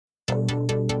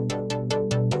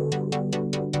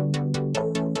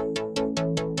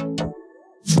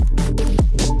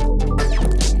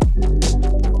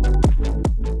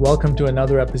welcome to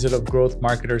another episode of Growth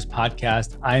Marketers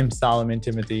Podcast. I'm Solomon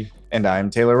Timothy. And I'm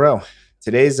Taylor Rowe.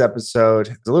 Today's episode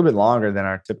is a little bit longer than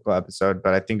our typical episode,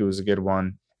 but I think it was a good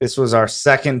one. This was our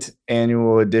second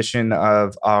annual edition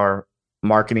of our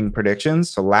marketing predictions.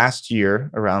 So last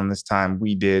year, around this time,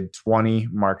 we did 20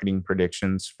 marketing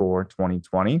predictions for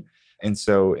 2020. And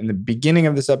so in the beginning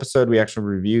of this episode, we actually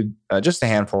reviewed just a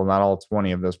handful, not all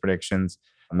 20 of those predictions,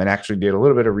 and actually did a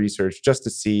little bit of research just to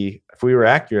see if we were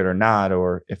accurate or not,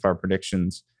 or if our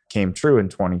predictions came true in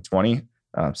 2020.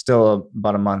 Still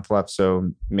about a month left,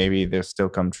 so maybe they'll still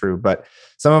come true. But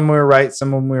some of them we were right,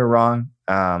 some of them we were wrong.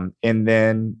 And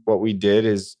then what we did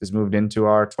is moved into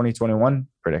our 2021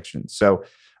 predictions. So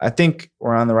I think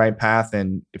we're on the right path.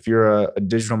 And if you're a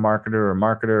digital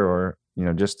marketer or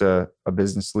just a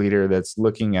business leader that's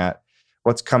looking at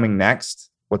what's coming next,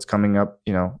 what's coming up,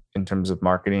 in terms of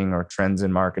marketing or trends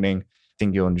in marketing, I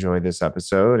think you'll enjoy this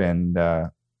episode. And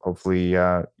hopefully,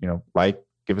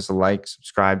 give us a like,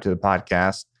 subscribe to the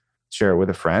podcast, share it with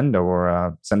a friend,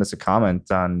 or send us a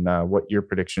comment on what your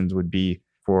predictions would be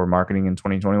for marketing in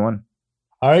 2021.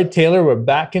 All right, Taylor, we're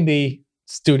back in the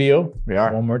studio. We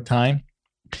are. One more time.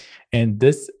 And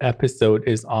this episode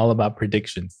is all about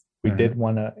predictions. We did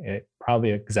one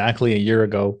probably exactly a year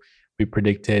ago. We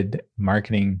predicted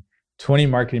 20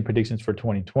 marketing predictions for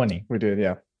 2020. We did,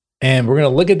 yeah. And we're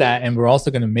going to look at that, and we're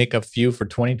also going to make a few for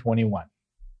 2021.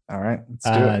 All right, let's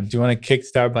do it. Do you want to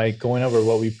kickstart by going over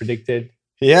what we predicted?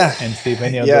 Yeah. And see if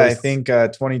any of those... I think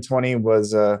 2020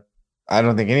 was... I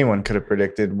don't think anyone could have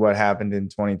predicted what happened in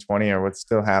 2020 or what's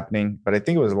still happening. But I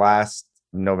think it was last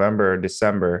November or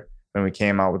December when we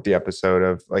came out with the episode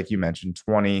of, like you mentioned,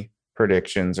 20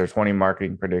 predictions or 20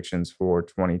 marketing predictions for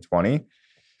 2020.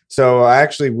 So I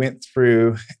actually went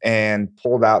through and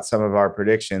pulled out some of our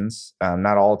predictions,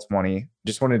 not all 20.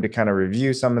 Just wanted to kind of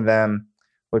review some of them,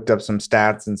 looked up some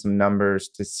stats and some numbers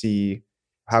to see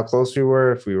how close we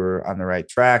were, if we were on the right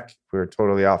track, if we were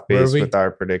totally off base with our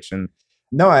prediction.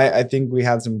 No, I think we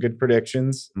had some good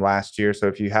predictions last year. So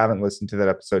if you haven't listened to that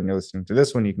episode and you're listening to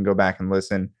this one, you can go back and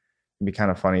listen. It'd be kind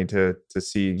of funny to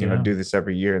see, do this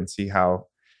every year and see how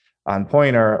on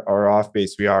point or off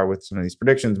base we are with some of these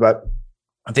predictions. But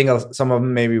I think some of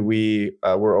them, maybe we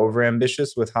were over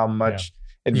ambitious with how much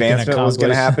advancement was going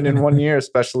to happen in 1 year,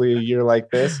 especially a year like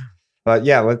this. But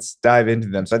yeah, let's dive into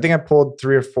them. So I think I pulled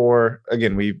 3 or 4.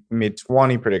 Again, we made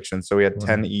 20 predictions. So we had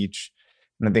 10 each.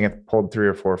 And I think I pulled 3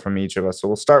 or 4 from each of us. So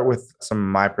we'll start with some of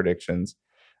my predictions.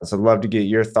 So I'd love to get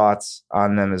your thoughts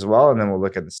on them as well. And then we'll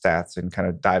look at the stats and kind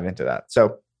of dive into that.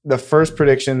 So the first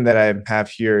prediction that I have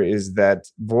here is that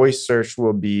voice search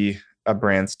will be a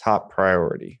brand's top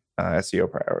priority,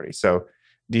 SEO priority. So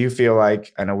do you feel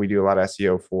like, I know we do a lot of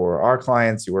SEO for our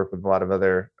clients. You work with a lot of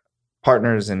other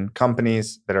partners and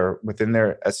companies that are within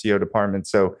their SEO department.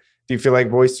 So do you feel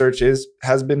like voice search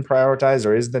has been prioritized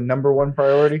or is the number one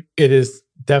priority? It is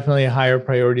definitely a higher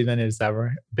priority than it's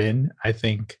ever been. I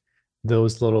think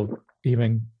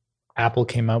even Apple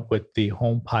came up with the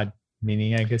HomePod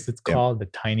Mini, I guess it's called, the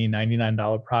tiny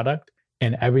 $99 product.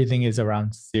 And everything is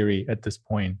around Siri at this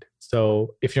point.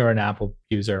 So if you're an Apple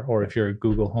user, or if you're a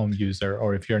Google Home user,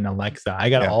 or if you're an Alexa,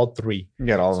 I got all 3. You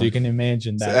got all of them. So you can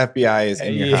imagine that. So FBI is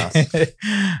in your house.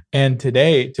 And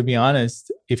today, to be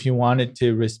honest, if you wanted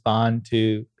to respond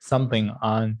to something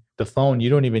on the phone,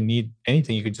 you don't even need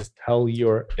anything. You could just tell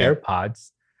your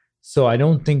AirPods. So I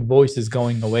don't think voice is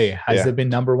going away. Has it been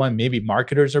number one? Maybe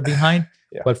marketers are behind,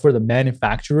 but for the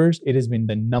manufacturers, it has been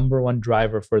the number one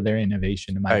driver for their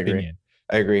innovation, in my opinion.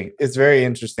 I agree. It's very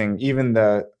interesting. Even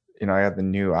I had the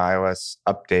new iOS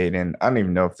update, and I don't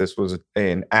even know if this was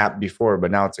an app before,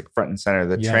 but now it's like front and center,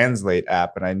 the Translate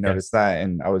app. And I noticed that,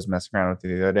 and I was messing around with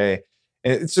it the other day.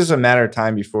 And it's just a matter of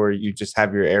time before you just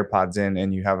have your AirPods in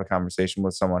and you have a conversation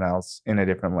with someone else in a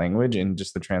different language, and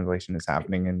just the translation is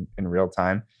happening in real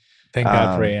time. Thank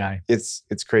God for AI. It's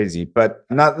crazy, but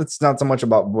it's not so much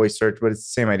about voice search, but it's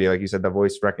the same idea. Like you said, the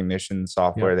voice recognition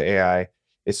software, the AI,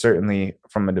 is certainly,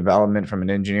 from a development, from an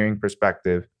engineering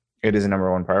perspective, it is a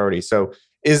number one priority. So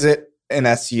is it an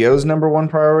SEO's number one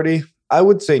priority? I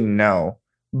would say no,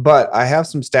 but I have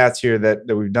some stats here that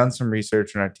we've done some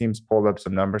research, and our team's pulled up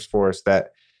some numbers for us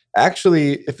that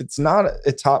actually, if it's not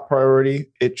a top priority,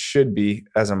 it should be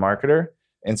as a marketer.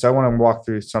 And so I want to walk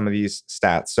through some of these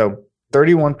stats. So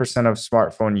 31% of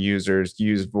smartphone users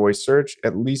use voice search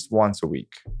at least once a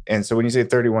week. And so when you say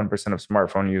 31% of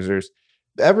smartphone users,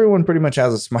 everyone pretty much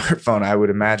has a smartphone, I would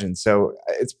imagine. So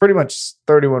it's pretty much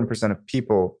 31% of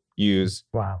people use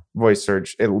voice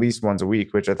search at least once a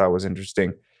week, which I thought was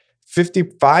interesting.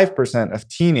 55% of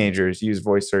teenagers use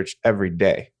voice search every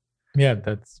day. Yeah,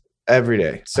 that's every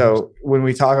day. So when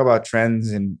we talk about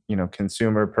trends and,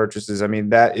 consumer purchases, I mean,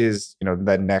 that is,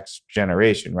 the next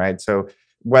generation, right? So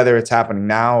whether it's happening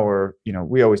now or,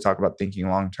 we always talk about thinking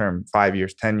long term, 5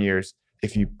 years, 10 years.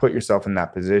 If you put yourself in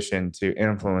that position to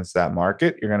influence that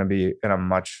market, you're going to be in a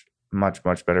much, much,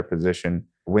 much better position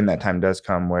when that time does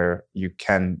come where you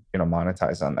can,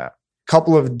 monetize on that.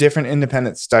 Couple of different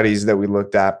independent studies that we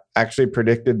looked at actually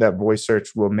predicted that voice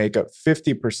search will make up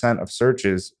 50% of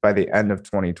searches by the end of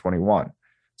 2021.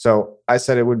 So I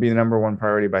said it would be the number one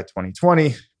priority by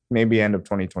 2020, maybe end of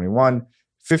 2021.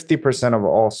 50% of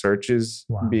all searches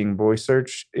being voice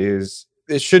search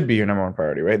it should be your number one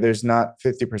priority, right? There's not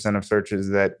 50% of searches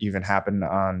that even happen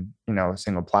on, a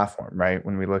single platform, right?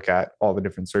 When we look at all the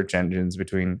different search engines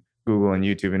between Google and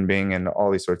YouTube and Bing and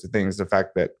all these sorts of things, the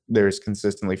fact that there's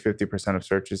consistently 50% of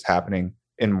searches happening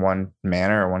in one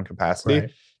manner or one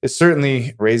capacity, it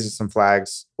certainly raises some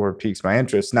flags or piques my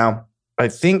interest. Now, I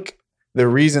think the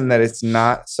reason that it's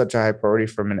not such a high priority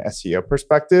from an SEO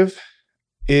perspective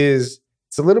is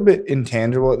it's a little bit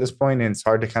intangible at this point, and it's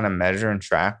hard to kind of measure and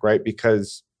track, right?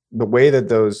 Because the way that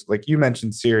those, like you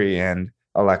mentioned Siri and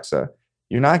Alexa,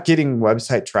 you're not getting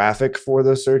website traffic for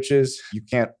those searches. You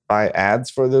can't buy ads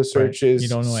for those searches. You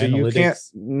don't know so analytics. You can't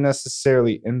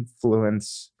necessarily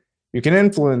influence. You can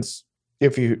influence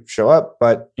if you show up,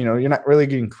 but you're not really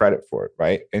getting credit for it,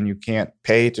 right? And you can't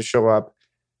pay to show up.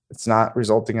 It's not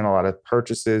resulting in a lot of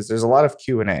purchases. There's a lot of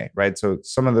Q&A, right? So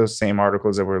some of those same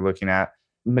articles that we're looking at,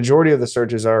 majority of the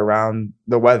searches are around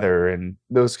the weather and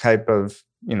those type of,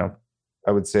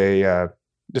 I would say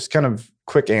just kind of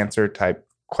quick answer type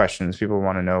questions. People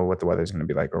want to know what the weather is going to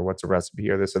be like or what's a recipe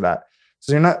or this or that.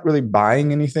 So you're not really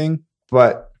buying anything.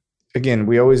 But again,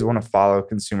 we always want to follow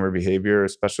consumer behavior,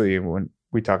 especially when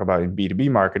we talk about in B2B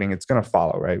marketing, it's going to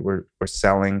follow, right? We're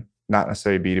selling, not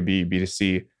necessarily B2B,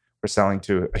 B2C, we're selling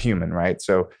to a human, right?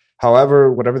 So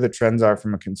however, whatever the trends are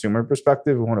from a consumer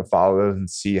perspective, we want to follow those and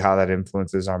see how that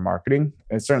influences our marketing.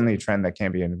 And it's certainly a trend that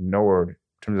can't be ignored in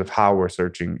terms of how we're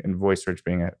searching, and voice search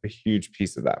being a huge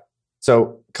piece of that.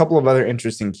 So a couple of other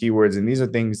interesting keywords, and these are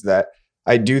things that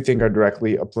I do think are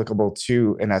directly applicable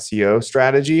to an SEO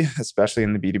strategy, especially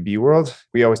in the B2B world.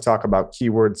 We always talk about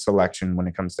keyword selection when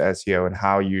it comes to SEO and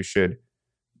how you should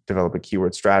develop a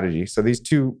keyword strategy. So these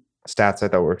two stats I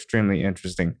thought were extremely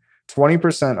interesting.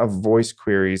 20% of voice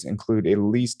queries include at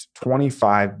least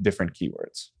 25 different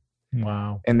keywords.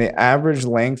 Wow. And the average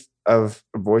length of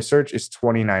voice search is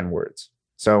 29 words.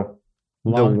 So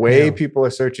the way people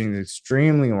are searching is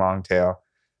extremely long tail.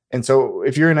 And so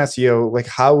if you're an SEO, like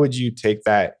how would you take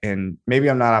that? And maybe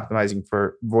I'm not optimizing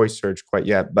for voice search quite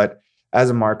yet, but as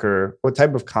a marketer, what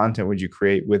type of content would you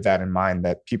create with that in mind,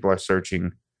 that people are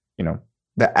searching,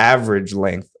 the average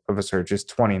length of a search is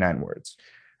 29 words.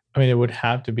 I mean, it would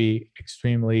have to be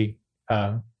extremely,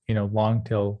 long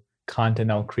tail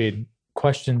content. I'll create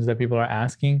questions that people are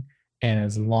asking. And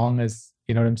as long as,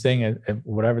 you know what I'm saying,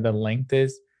 whatever the length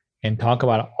is, and talk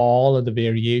about all of the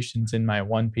variations in my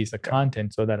one piece of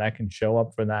content so that I can show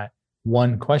up for that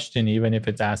one question, even if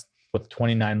it's asked with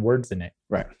 29 words in it.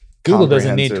 Right. Google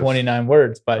doesn't need 29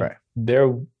 words, but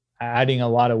they're adding a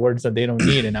lot of words that they don't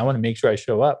need. And I want to make sure I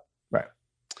show up. Right.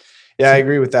 Yeah, I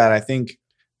agree with that. I think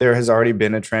there has already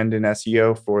been a trend in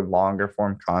SEO for longer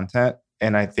form content.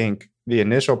 And I think the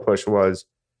initial push was,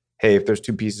 hey, if there's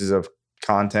two pieces of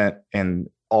content and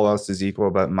all else is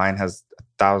equal, but mine has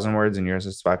 1,000 words and yours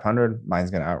is 500,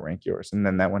 mine's going to outrank yours. And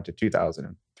then that went to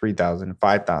 2,000, 3,000,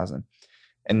 5,000.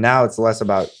 And now it's less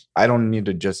about, I don't need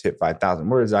to just hit 5,000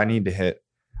 words. I need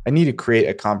to create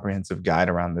a comprehensive guide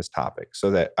around this topic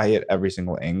so that I hit every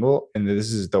single angle. And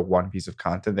this is the one piece of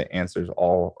content that answers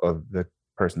all of the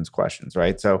person's questions,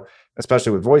 right? So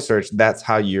especially with voice search, that's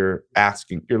how you're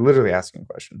literally asking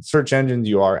questions. Search engines,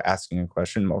 you are asking a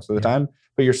question most of the time,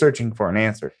 but you're searching for an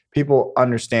answer. People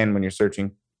understand when you're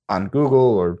searching on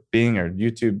Google or Bing or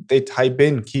YouTube, they type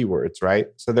in keywords, right?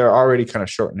 So they're already kind of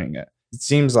shortening it. It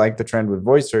seems like the trend with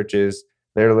voice search is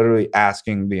they're literally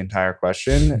asking the entire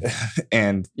question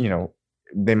and,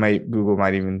 Google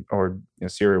might even, or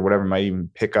Siri or whatever might even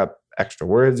pick up extra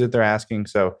words that they're asking.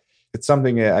 So it's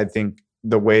something that I think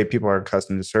the way people are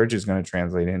accustomed to search is going to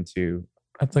translate into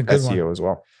SEO as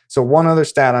well. So one other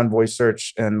stat on voice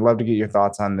search, and love to get your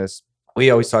thoughts on this. We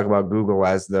always talk about Google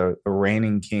as the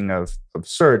reigning king of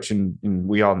search. And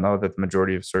we all know that the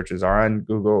majority of searches are on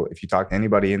Google. If you talk to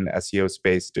anybody in the SEO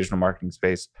space, digital marketing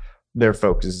space, their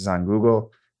focus is on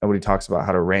Google. Nobody talks about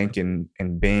how to rank in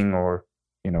Bing or,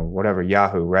 whatever,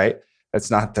 Yahoo, right? That's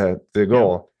not the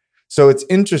goal. Yeah. So it's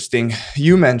interesting.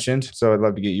 You mentioned, so I'd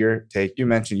love to get your take. You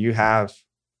mentioned you have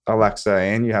Alexa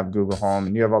and you have Google Home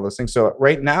and you have all those things. So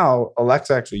right now,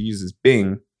 Alexa actually uses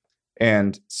Bing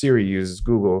and Siri uses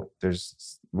Google.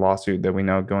 There's a lawsuit that we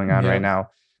know going on Yeah. right now.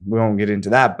 We won't get into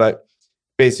that, but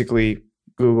basically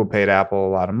Google paid Apple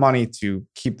a lot of money to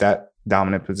keep that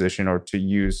dominant position or to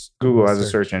use Google as a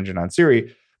search engine on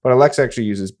Siri. But Alexa actually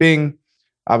uses Bing.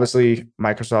 Obviously,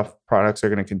 Microsoft products are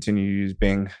going to continue to use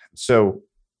Bing. So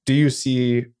do you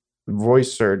see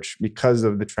voice search, because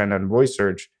of the trend on voice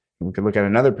search? We could look at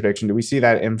another prediction. Do we see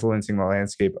that influencing the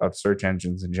landscape of search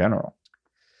engines in general?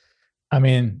 I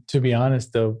mean, to be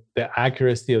honest, though, the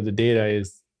accuracy of the data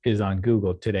is on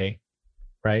Google today,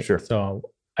 right? Sure.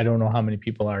 So I don't know how many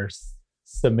people are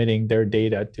submitting their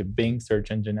data to Bing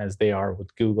search engine as they are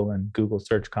with Google and Google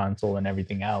Search Console and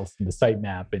everything else, and the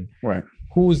sitemap, and Right.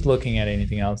 who's looking at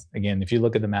anything else. Again, if you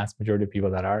look at the mass majority of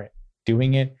people that are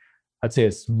doing it, I'd say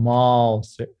a small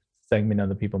segment of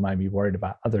the people might be worried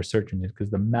about other search engines,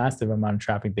 because the massive amount of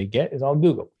traffic they get is all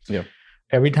Google. Yep.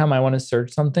 Every time I want to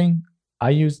search something,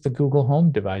 I use the Google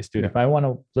Home device, dude. Yeah. If I want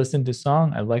to listen to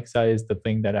song, Alexa is the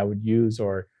thing that I would use,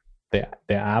 or the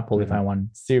Apple if I want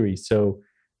Siri. So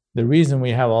the reason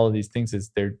we have all of these things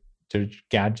is they're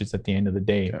gadgets at the end of the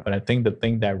day. Yeah. But I think the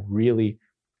thing that really,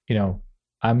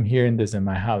 I'm hearing this in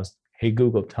my house. Hey,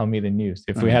 Google, tell me the news.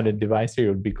 If we had a device here,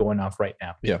 it would be going off right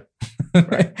now. Yeah.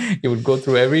 Right. It would go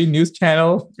through every news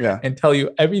channel and tell you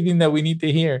everything that we need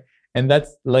to hear. And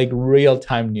that's like real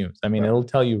time news. I mean, it'll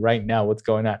tell you right now what's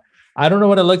going on. I don't know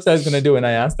what Alexa is going to do when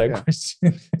I ask that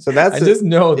question. So that's I just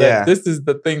know that yeah. this is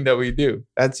the thing that we do.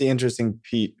 That's the interesting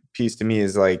piece to me,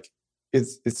 is like,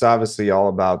 it's obviously all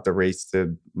about the race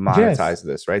to monetize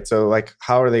this, right? So like,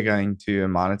 how are they going to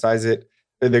monetize it?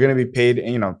 They're going to be paid.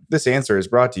 This answer is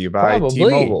brought to you by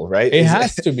T-Mobile, right? It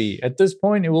has to be. At this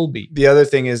point, it will be. The other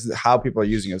thing is how people are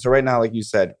using it. So right now, like you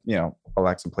said,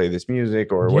 Alexa, play this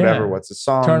music or whatever. What's the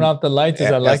song? Turn off the lights. Is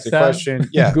Alexa? Ask the question.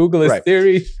 Yeah. Google is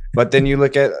Siri. But then you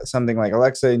look at something like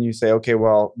Alexa and you say, okay,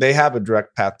 well, they have a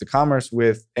direct path to commerce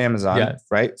with Amazon,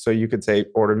 right? So you could say,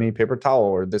 order me paper towel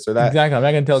or this or that. Exactly. I'm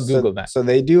not going to tell Google that. So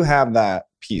they do have that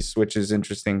piece, which is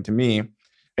interesting to me.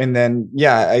 And then,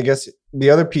 I guess the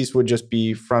other piece would just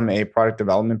be from a product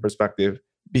development perspective,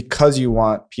 because you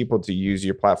want people to use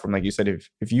your platform. Like you said,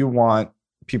 if you want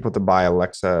people to buy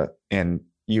Alexa and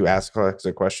you ask Alexa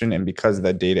a question, and because of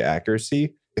that data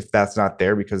accuracy, if that's not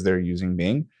there because they're using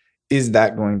Bing, is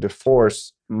that going to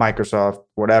force Microsoft,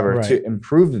 whatever, to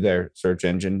improve their search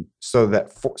engine so that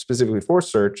specifically for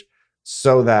search,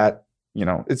 so that,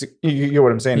 it's, you get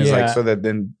what I'm saying? Is like, so that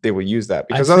then they will use that,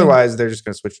 because otherwise they're just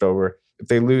going to switch it over. If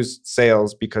they lose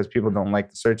sales because people don't like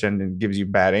the search engine, gives you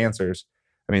bad answers,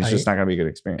 I mean, it's just not going to be a good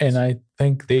experience. And I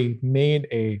think they made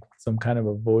some kind of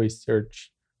a voice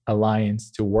search alliance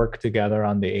to work together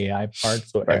on the AI part.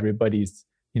 So everybody's,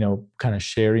 kind of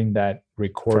sharing that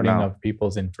recording of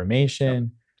people's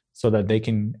information so that they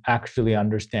can actually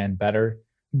understand better.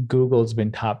 Google's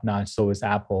been top notch. So is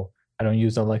Apple. I don't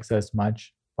use Alexa as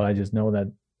much, but I just know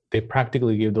that they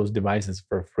practically give those devices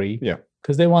for free. Yeah.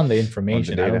 Because they want the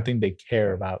information. I don't think they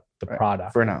care about the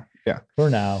product. For now. Yeah. For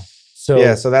now.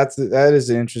 So so that is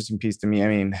an interesting piece to me. I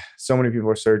mean, so many people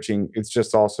are searching. It's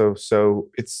just also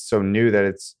it's so new that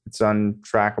it's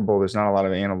untrackable. There's not a lot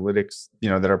of analytics,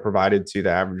 that are provided to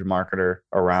the average marketer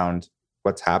around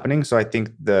what's happening. So I think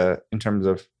in terms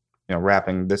of,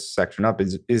 wrapping this section up,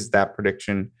 is that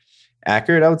prediction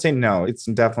accurate? I would say no, it's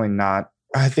definitely not.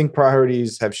 I think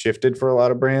priorities have shifted for a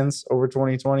lot of brands over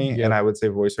 2020, and I would say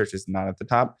voice search is not at the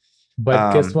top.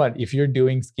 But guess what? If you're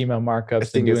doing schema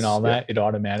markups and doing all that, it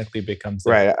automatically becomes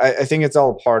right. I think it's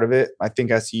all part of it. I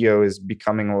think SEO is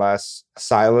becoming less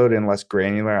siloed and less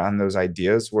granular on those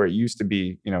ideas, where it used to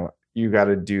be, you got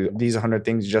to do these 100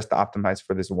 things just to optimize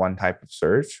for this one type of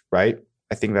search, right?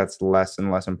 I think that's less and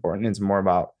less important. It's more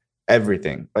about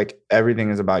everything. Like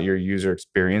everything is about your user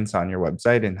experience on your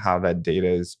website and how that data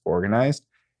is organized.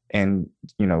 And,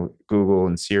 Google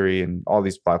and Siri and all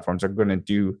these platforms are going to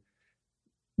do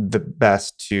the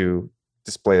best to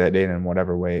display that data in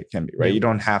whatever way it can be, right? You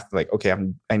don't have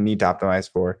to I need to optimize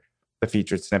for the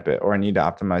featured snippet, or I need to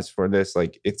optimize for this.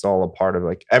 Like, it's all a part of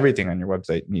everything on your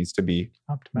website needs to be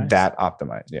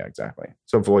optimized. Yeah, exactly.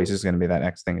 So voice is going to be that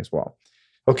next thing as well.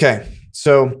 Okay.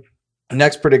 So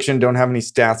next prediction, don't have any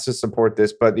stats to support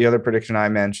this, but the other prediction I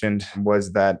mentioned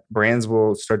was that brands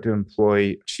will start to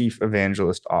employ chief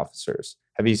evangelist officers.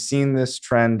 Have you seen this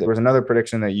trend? There was another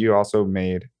prediction that you also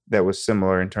made that was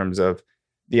similar in terms of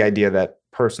the idea that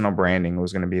personal branding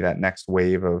was going to be that next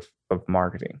wave of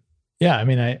marketing. Yeah, I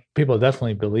mean, people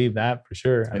definitely believe that for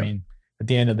sure. Yeah. I mean, at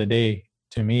the end of the day,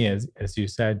 to me, as you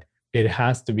said, it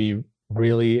has to be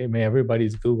really,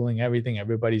 everybody's Googling everything,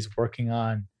 everybody's working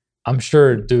on. I'm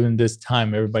sure during this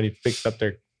time, everybody fixed up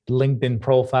their LinkedIn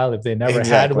profile if they never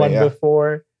had one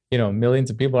before. millions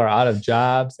of people are out of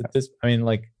jobs at this. I mean,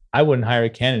 like, I wouldn't hire a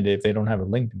candidate if they don't have a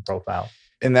LinkedIn profile.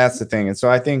 And that's the thing. And so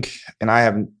I think, and I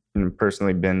haven't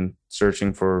personally been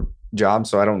searching for jobs,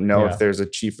 so I don't know if there's a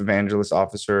chief evangelist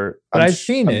officer. But I've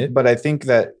seen it. But I think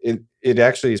that it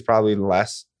actually is probably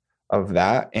less of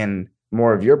that and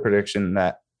more of your prediction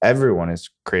that everyone is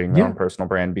creating their own personal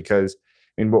brand, because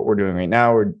I mean, what we're doing right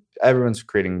now, everyone's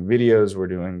creating videos, we're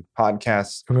doing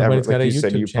podcasts. Like you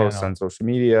said, you post on social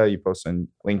media, you post on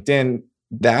LinkedIn.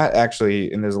 That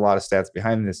actually, and there's a lot of stats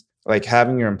behind this, like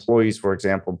having your employees, for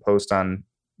example, post on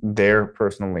their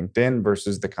personal LinkedIn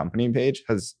versus the company page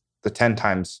has the 10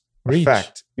 times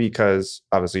effect, because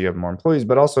obviously you have more employees,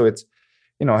 but also it's,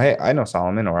 hey, I know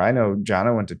Solomon, or I know John.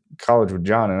 I went to college with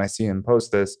John and I see him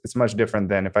post this. It's much different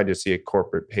than if I just see a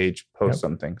corporate page post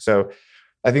something. So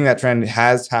I think that trend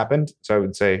has happened. So I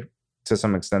would say to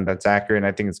some extent that's accurate. And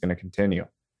I think it's going to continue.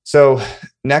 So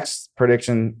next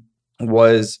prediction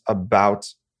was about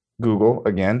Google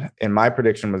again. And my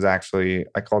prediction was actually,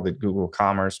 I called it Google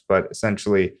Commerce, but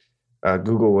essentially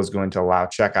Google was going to allow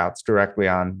checkouts directly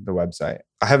on the website.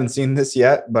 I haven't seen this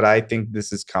yet, but I think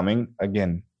this is coming.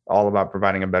 Again, all about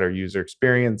providing a better user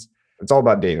experience. It's all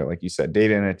about data, like you said,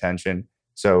 data and attention.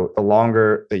 So the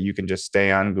longer that you can just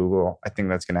stay on Google, I think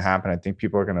that's going to happen. I think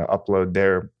people are going to upload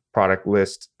their product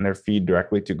list and their feed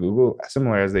directly to Google,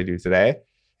 similar as they do today.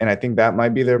 And I think that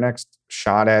might be their next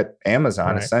shot at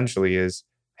Amazon, essentially, is,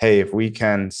 hey, if we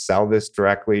can sell this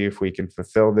directly, if we can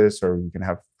fulfill this, or we can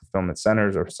have fulfillment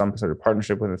centers or some sort of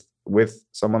partnership with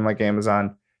someone like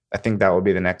Amazon, I think that will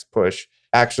be the next push.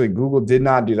 Actually, Google did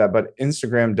not do that, but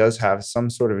Instagram does have some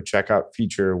sort of a checkout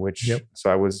feature, which, so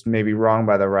I was maybe wrong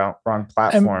by the wrong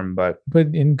platform, but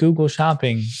in Google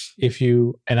Shopping,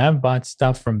 and I've bought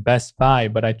stuff from Best Buy,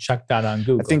 but I checked that on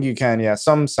Google. I think you can, yeah.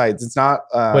 Some sites, it's not,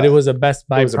 but it was a Best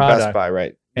Buy product. It was a Best Buy,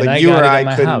 right? And like you or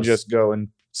I couldn't just go and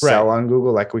sell on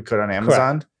Google like we could on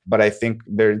Amazon, but I think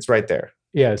it's right there.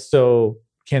 Yeah. So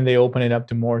can they open it up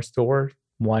to more stores?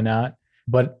 Why not?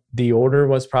 But the order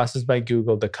was processed by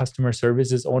Google. The customer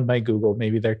service is owned by Google.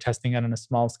 Maybe they're testing it on a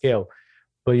small scale.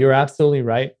 But you're absolutely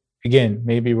right. Again,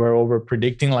 maybe we're over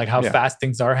predicting like how fast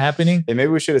things are happening. And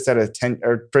maybe we should have set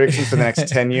a prediction for the next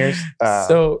 10 years.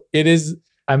 So it is,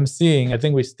 I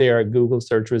think we stare at Google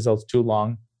search results too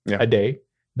long a day,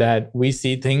 that we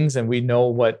see things and we know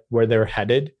where they're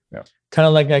headed. Yeah. Kind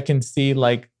of like I can see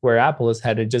like where Apple is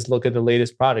headed. Just look at the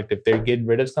latest product. If they're getting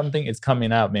rid of something, it's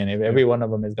coming out, man. If every one of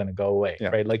them is going to go away,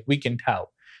 right? Like we can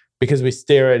tell because we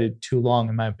stare at it too long,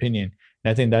 in my opinion.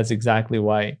 And I think that's exactly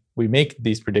why we make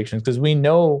these predictions, because we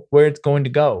know where it's going to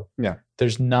go. Yeah.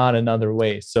 There's not another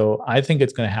way. So I think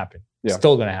it's going to happen. Yeah.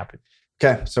 Still going to happen.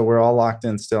 Okay. So we're all locked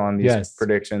in still on these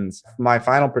predictions. My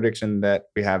final prediction that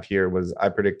we have here was I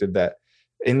predicted that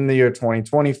in the year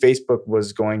 2020, Facebook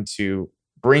was going to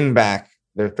bring back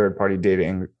their third-party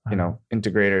data,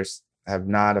 integrators. Have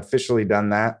not officially done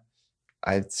that.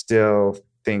 I still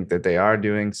think that they are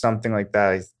doing something like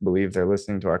that. I believe they're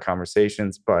listening to our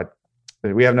conversations, but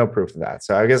we have no proof of that.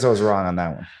 So I guess I was wrong on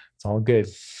that one. It's all good.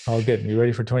 All good. You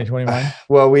ready for 2021?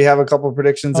 Well, we have a couple of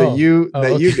predictions that you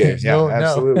gave. Yeah,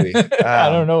 absolutely. I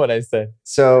don't know what I said.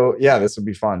 So yeah, this would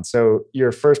be fun. So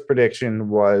your first prediction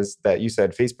was that you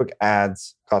said Facebook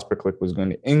ads cost per click was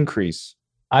going to increase.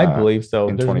 I believe so.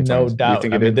 There's no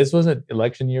doubt. I mean, this was an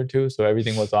election year too, so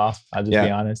everything was off. I'll just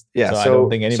be honest. Yeah. So I don't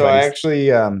think anybody. So I actually,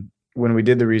 when we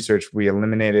did the research, we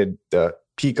eliminated the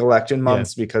peak election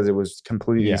months because it was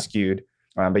completely skewed.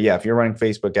 But yeah, if you're running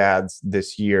Facebook ads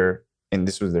this year, and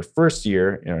this was their first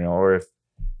year, or if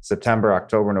September,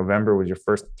 October, November was your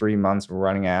first 3 months of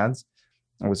running ads,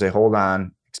 I would say, hold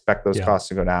on, expect those costs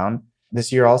to go down.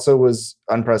 This year also was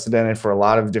unprecedented for a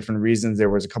lot of different reasons. There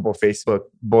was a couple of Facebook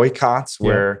boycotts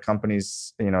where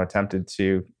companies, attempted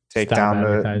to take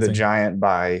down the giant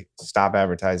by stop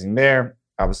advertising there.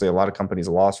 Obviously, a lot of companies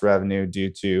lost revenue due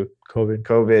to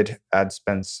COVID. Ad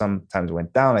spend sometimes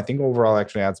went down. I think overall,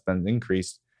 actually, ad spend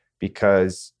increased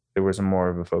because there was more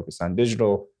of a focus on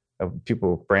digital.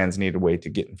 Brands needed a way to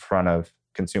get in front of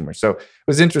consumers. So it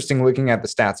was interesting looking at the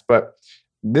stats. But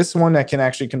this one, I can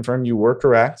actually confirm you were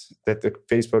correct that the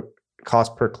Facebook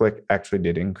cost per click actually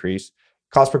did increase.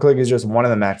 Cost per click is just one of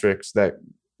the metrics that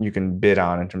you can bid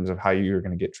on in terms of how you're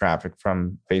going to get traffic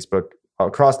from Facebook.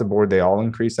 Across the board, they all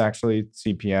increase, actually,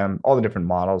 CPM, all the different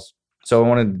models. So I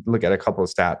wanted to look at a couple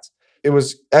of stats. It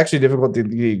was actually difficult to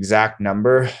get the exact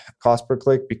number, cost per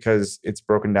click, because it's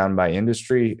broken down by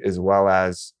industry as well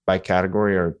as by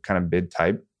category or kind of bid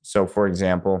type. So for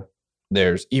example,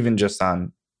 there's even just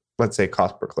on, let's say,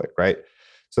 cost per click, right?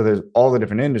 So there's all the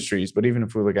different industries, but even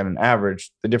if we look at an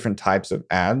average, the different types of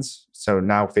ads. So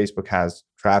now Facebook has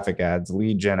traffic ads,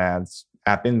 lead gen ads,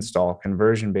 app install,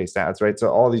 conversion-based ads, right? So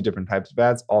all these different types of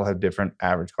ads all have different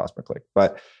average cost per click.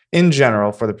 But in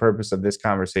general, for the purpose of this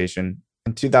conversation,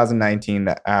 in 2019,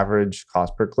 the average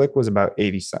cost per click was about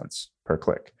 80 cents per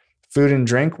click. Food and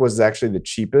drink was actually the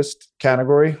cheapest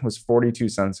category, was 42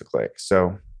 cents a click.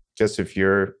 So just if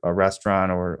you're a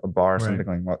restaurant or a bar or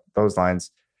something like those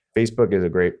lines, Facebook is a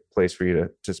great place for you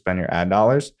to spend your ad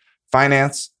dollars.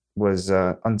 Finance was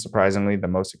unsurprisingly the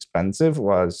most expensive,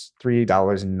 was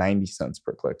 $3.90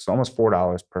 per click. So almost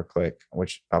 $4 per click,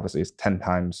 which obviously is 10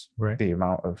 times the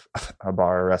amount of a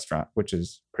bar or restaurant, which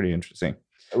is pretty interesting.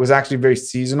 It was actually very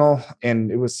seasonal,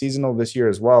 and it was seasonal this year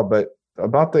as well, but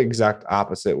about the exact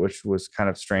opposite, which was kind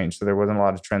of strange. So there wasn't a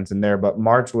lot of trends in there, but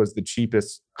March was the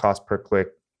cheapest cost per click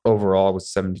overall, was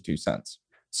 72 cents.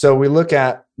 So we look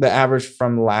at the average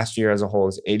from last year as a whole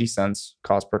is 80 cents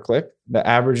cost per click. The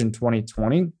average in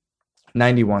 2020,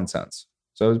 91 cents.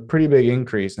 So it was a pretty big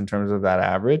increase in terms of that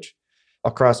average.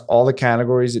 Across all the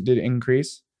categories, it did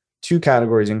increase. 2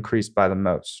 categories increased by the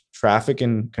most: traffic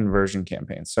and conversion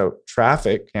campaigns. So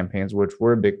traffic campaigns, which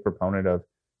we're a big proponent of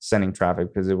sending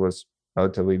traffic because it was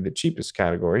relatively the cheapest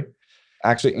category,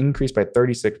 actually increased by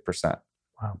 36%.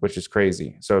 Wow. Which is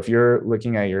crazy. So if you're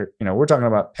looking at we're talking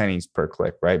about pennies per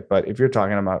click, right? But if you're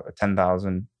talking about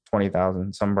 10,000,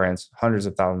 20,000, some brands, hundreds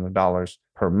of thousands of dollars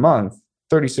per month,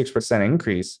 36%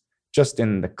 increase just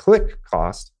in the click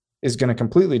cost is going to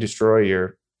completely destroy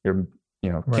your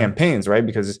campaigns, right?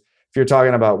 Because if you're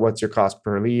talking about what's your cost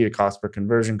per lead, cost per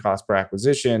conversion, cost per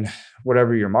acquisition,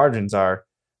 whatever your margins are,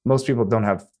 most people don't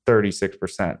have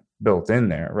 36% built in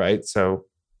there, right? So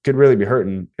could really be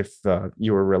hurting if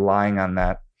you were relying on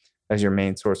that as your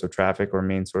main source of traffic or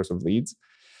main source of leads.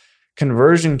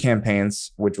 Conversion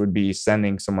campaigns, which would be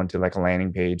sending someone to like a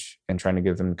landing page and trying to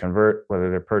get them to convert, whether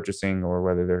they're purchasing or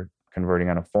whether they're converting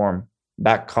on a form,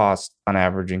 that cost on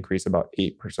average increased about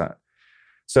 8%.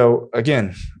 So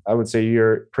again, I would say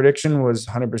your prediction was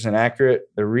 100% accurate.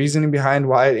 The reasoning behind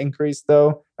why it increased,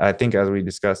 though, I think as we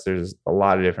discussed, there's a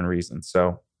lot of different reasons.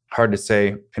 So hard to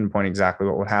say, pinpoint exactly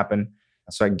what would happen.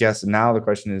 So I guess now the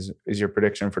question is your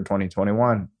prediction for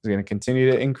 2021, is it going to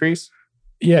continue to increase?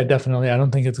 Yeah, definitely. I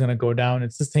don't think it's going to go down.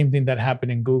 It's the same thing that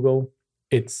happened in Google.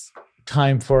 It's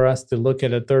time for us to look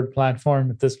at a third platform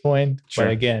at this point. Sure.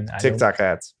 But again, TikTok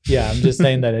ads. Yeah, I'm just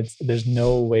saying that there's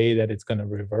no way that it's going to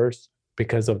reverse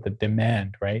because of the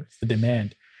demand, right? It's the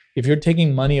demand. If you're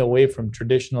taking money away from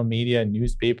traditional media,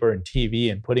 newspaper, and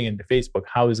TV and putting it into Facebook,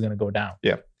 how is it going to go down?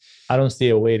 Yeah. I don't see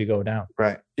a way to go down.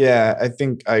 Right. Yeah, I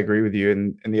think I agree with you.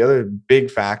 And the other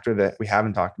big factor that we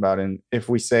haven't talked about, and if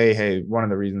we say, hey, one of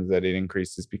the reasons that it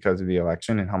increased is because of the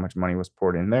election and how much money was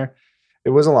poured in there, it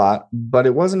was a lot, but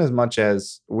it wasn't as much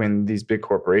as when these big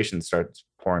corporations start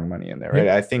pouring money in there, right?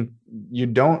 Yeah. I think you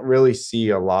don't really see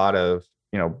a lot of,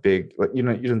 big, you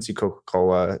don't see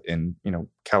Coca-Cola and,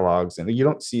 Kellogg's, and you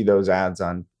don't see those ads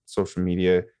on social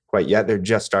media quite yet. They're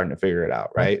just starting to figure it out,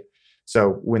 right?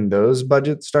 So when those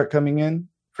budgets start coming in,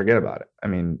 forget about it. I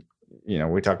mean,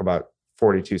 we talk about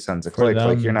 42 cents a click.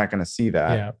 Like you're not going to see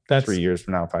that 3 years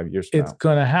from now, 5 years from now. It's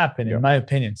going to happen, in my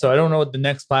opinion. So I don't know what the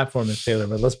next platform is, Taylor,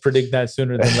 but let's predict that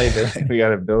sooner than later. We got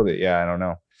to build it. Yeah, I don't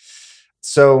know.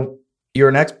 So your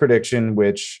next prediction,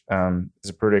 which is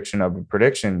a prediction of a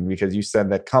prediction, because you said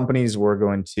that companies were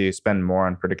going to spend more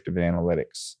on predictive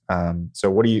analytics. So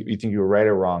what do you think you were right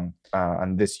or wrong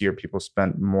on this year? Companies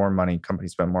spent more money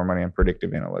on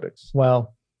predictive analytics.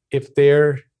 Well, if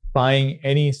they're buying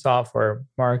any software,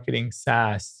 marketing,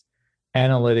 SaaS,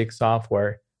 analytics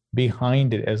software,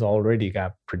 behind it has already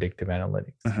got predictive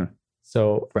analytics. Mm-hmm.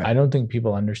 So I don't think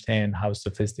people understand how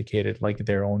sophisticated like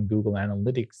their own Google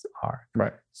Analytics are.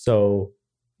 Right. So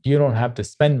you don't have to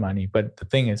spend money, but the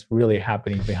thing is really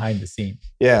happening behind the scenes.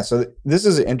 Yeah. So this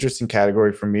is an interesting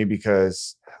category for me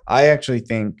because I actually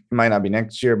think it might not be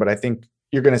next year, but I think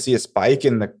you're going to see a spike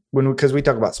because we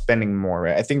talk about spending more,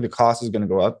 right? I think the cost is going to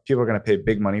go up. People are going to pay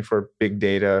big money for big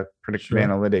data, predictive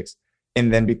analytics.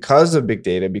 And then because of big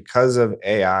data, because of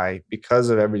AI, because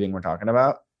of everything we're talking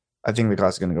about, I think the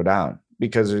cost is going to go down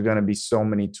because there's going to be so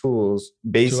many tools,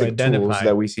 basic tools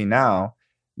that we see now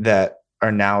that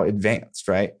are now advanced,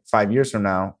 right? 5 years from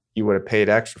now, you would have paid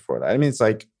extra for that. I mean, it's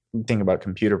like, think about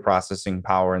computer processing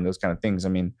power and those kind of things. I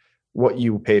mean, what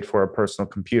you paid for a personal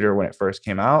computer when it first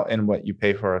came out and what you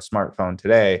pay for a smartphone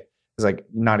today is like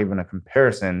not even a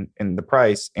comparison in the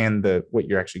price and what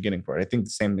you're actually getting for it. I think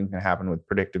the same thing can happen with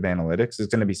predictive analytics. It's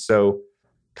going to be so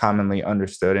commonly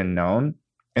understood and known.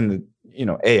 And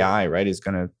AI, right, is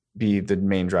going to be the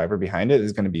main driver behind it,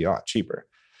 is going to be a lot cheaper.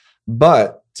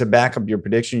 But to back up your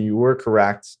prediction, you were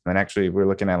correct. And actually, we're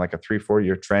looking at like a 3-4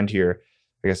 year trend here.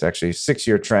 I guess actually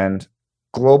 6-year trend.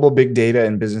 global big data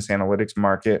and business analytics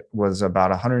market was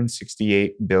about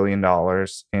 $168 billion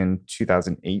in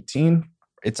 2018.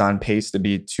 It's on pace to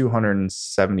be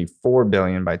 $274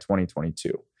 billion by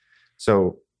 2022.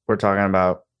 So we're talking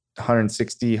about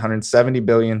 170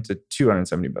 billion to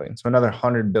 270 billion. So another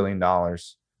 $100 billion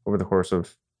over the course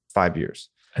of 5 years.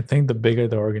 I think the bigger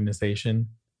the organization,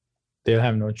 they'll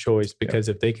have no choice, because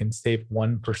if they can save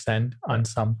 1% on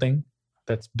something,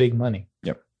 that's big money.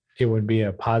 Yep. It would be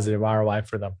a positive ROI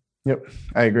for them. Yep,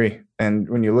 I agree. And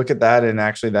when you look at that, and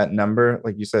actually that number,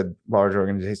 like you said, large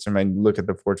organization, when you look at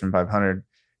the Fortune 500,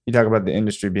 you talk about the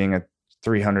industry being a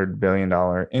 $300 billion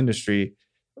industry.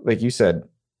 Like you said,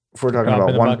 if we're talking about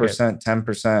 1%,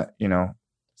 10%,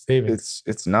 savings,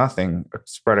 it's nothing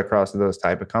spread across those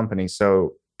type of companies.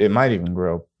 So it might even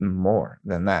grow more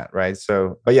than that, right?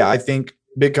 So, but yeah, I think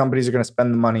big companies are going to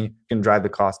spend the money, can drive the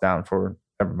cost down for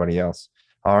everybody else.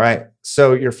 All right.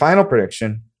 So your final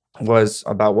prediction was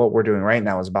about what we're doing right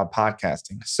now, is about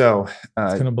podcasting. So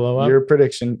it's going to blow up. Your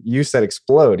prediction, you said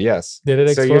explode. Yes. Did it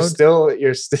explode? So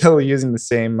you're still using the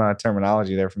same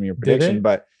terminology there from your prediction,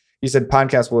 but you said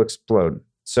podcast will explode.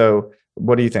 So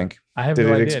what do you think? I have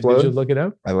no idea. Explode? Did you look it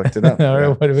up? I looked it up. All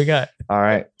right. What do we got? All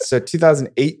right. So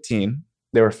 2018,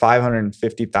 there were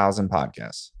 550,000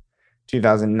 podcasts.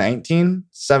 2019,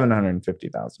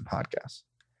 750,000 podcasts.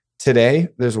 Today,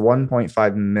 there's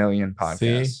 1.5 million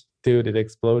podcasts. See? Dude, it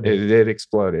exploded. It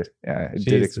exploded. Yeah, it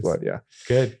did explode. Yeah.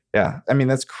 Good. Yeah. I mean,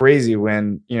 that's crazy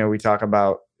when, we talk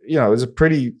about, it was a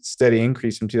pretty steady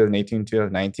increase from 2018 to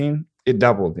 2019. It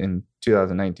doubled in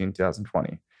 2019,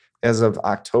 2020. As of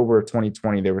October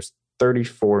 2020, there was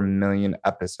 34 million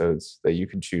episodes that you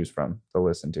could choose from to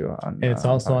listen to on. And it's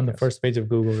also on the first page of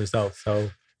Google results. So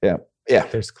yeah,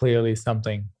 there's clearly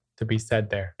something to be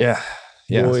said there. Yeah.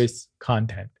 Voice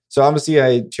content. So obviously,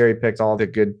 I cherry picked all the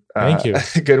good, thank you,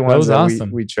 good ones that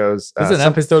awesome. we chose. This is an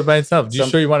episode by itself. You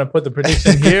sure you want to put the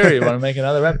prediction here, or you want to make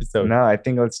another episode? No, I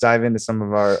think let's dive into some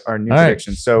of our new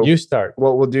predictions. So you start.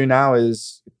 What we'll do now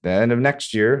is the end of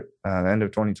next year, the end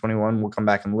of 2021, we'll come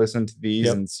back and listen to these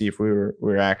and see if we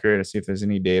were accurate, or see if there's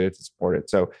any data to support it.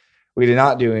 So we did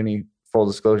not do any, full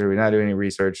disclosure, we did not do any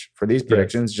research for these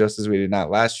predictions, just as we did not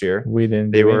last year. We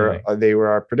didn't. They were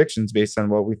our predictions based on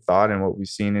what we thought and what we've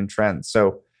seen in trends.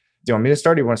 So do you want me to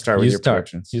start, or do you want to start with your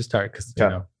predictions? You start, because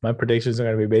my predictions are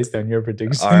going to be based on your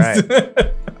predictions. All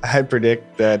right. I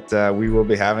predict that we will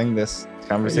be having this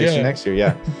conversation next year.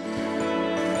 Yeah.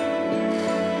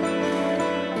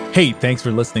 Hey, thanks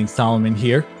for listening. Solomon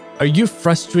here. Are you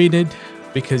frustrated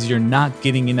because you're not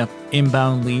getting enough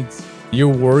inbound leads?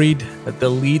 You're worried that the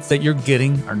leads that you're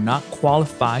getting are not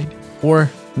qualified?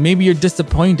 Or maybe you're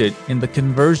disappointed in the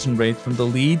conversion rate from the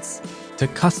leads to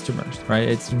customers, right?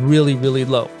 It's really, really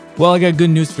low. Well, I got good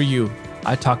news for you.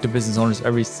 I talk to business owners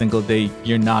every single day.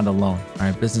 You're not alone. All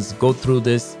right, businesses go through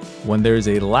this when there's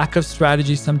a lack of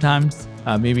strategy sometimes.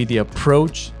 Maybe the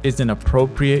approach isn't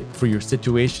appropriate for your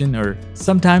situation, or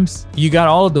sometimes you got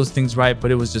all of those things right, but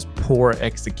it was just poor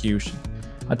execution.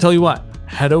 I'll tell you what,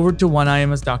 head over to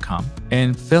oneims.com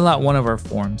and fill out one of our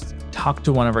forms. Talk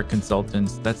to one of our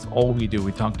consultants. That's all we do.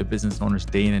 We talk to business owners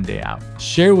day in and day out.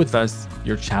 Share with us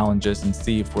your challenges and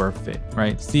see if we're a fit,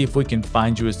 right? See if we can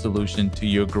find you a solution to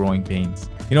your growing pains.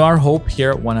 Our hope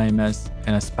here at OneIMS,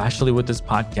 and especially with this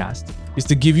podcast, is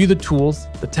to give you the tools,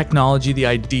 the technology, the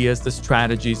ideas, the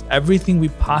strategies, everything we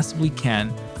possibly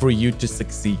can for you to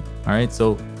succeed. All right.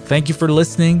 So thank you for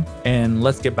listening, and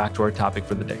let's get back to our topic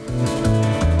for the day.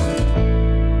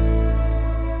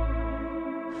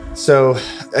 So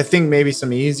I think maybe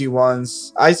some easy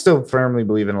ones. I still firmly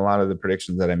believe in a lot of the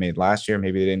predictions that I made last year.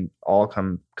 Maybe they didn't all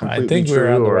come completely true. I think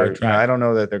we're on the right track. I don't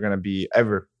know that they're going to be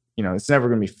ever, it's never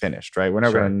going to be finished, right? We're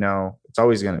never going to know.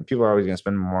 People are always going to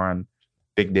spend more on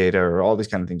big data or all these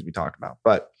kind of things we talked about.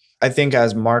 But I think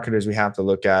as marketers, we have to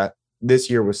look at, this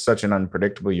year was such an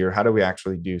unpredictable year. How do we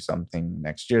actually do something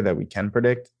next year that we can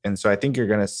predict? And so I think you're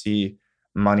going to see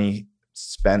money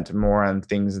spent more on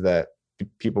things that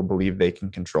people believe they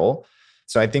can control.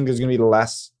 So I think there's going to be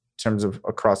less in terms of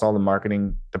across all the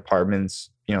marketing departments,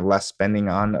 less spending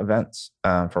on events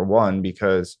for one,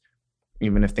 because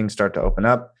even if things start to open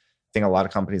up, I think a lot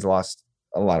of companies lost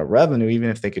a lot of revenue, even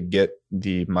if they could get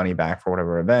the money back for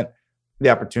whatever event. The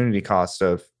opportunity cost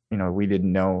of, we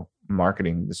didn't know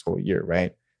marketing this whole year,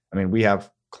 right? I mean, we have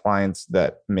clients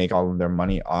that make all of their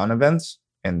money on events,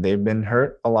 and they've been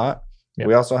hurt a lot. Yep.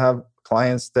 We also have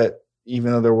clients that,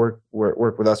 even though they work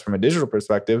with us from a digital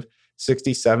perspective,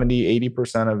 60, 70,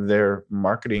 80% of their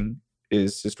marketing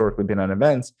is historically been on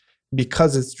events,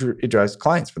 because it drives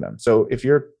clients for them. So if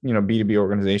you're, B2B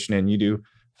organization and you do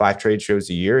 5 trade shows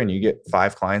a year and you get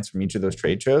 5 clients from each of those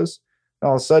trade shows,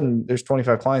 all of a sudden there's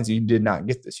 25 clients you did not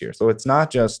get this year. So it's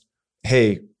not just,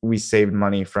 hey, we saved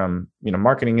money from,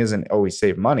 marketing isn't always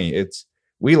save money. It's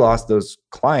we lost those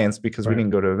clients because we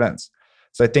didn't go to events.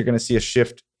 So I think you're going to see a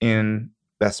shift in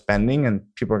that spending, and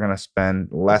people are going to spend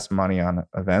less money on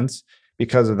events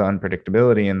because of the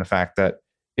unpredictability and the fact that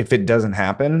if it doesn't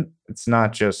happen, it's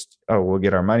not just, oh, we'll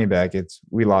get our money back. It's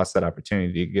we lost that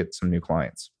opportunity to get some new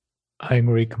clients. I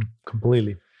agree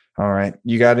completely. All right.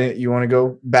 You got it. You want to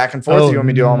go back and forth? Or you want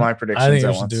me to do all my predictions? I think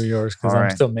I should do yours because I'm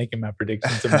still making my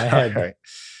predictions in my head.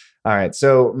 All right.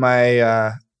 So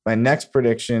my next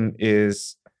prediction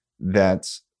is that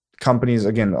companies,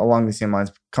 again, along the same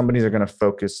lines, companies are going to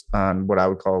focus on what I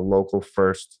would call a local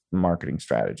first marketing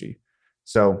strategy.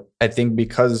 So I think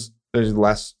because there's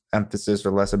less emphasis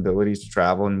or less abilities to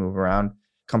travel and move around,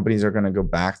 companies are going to go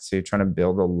back to trying to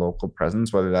build a local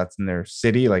presence, whether that's in their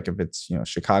city, like if it's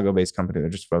Chicago-based company, they're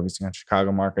just focusing on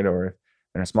Chicago market, or if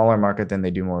they're in a smaller market, then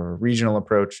they do more of a regional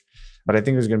approach. But I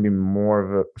think there's going to be more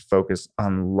of a focus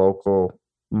on local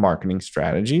marketing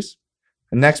strategies.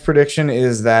 The next prediction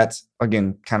is that,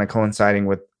 again, kind of coinciding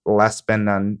with less spend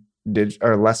on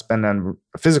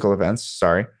physical events.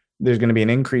 Sorry, there's going to be an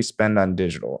increased spend on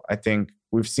digital. I think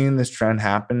we've seen this trend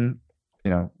happen.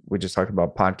 We just talked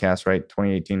about podcasts, right?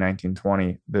 2018, 19,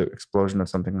 20, the explosion of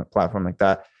something, a platform like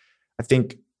that. I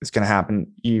think it's going to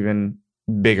happen even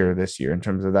bigger this year in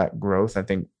terms of that growth. I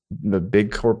think the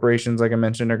big corporations, like I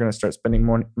mentioned, are going to start spending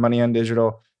more money on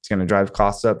digital. It's going to drive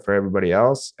costs up for everybody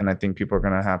else. And I think people are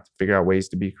going to have to figure out ways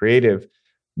to be creative.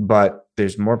 But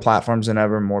there's more platforms than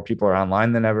ever. More people are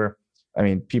online than ever. I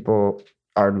mean, people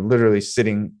are literally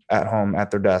sitting at home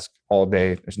at their desk all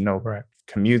day. There's no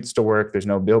commutes to work. There's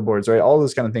no billboards, right? All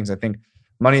those kind of things. I think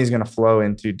money is going to flow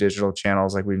into digital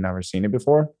channels like we've never seen it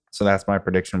before. So that's my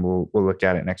prediction. We'll look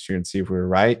at it next year and see if we were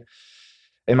right.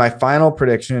 And my final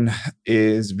prediction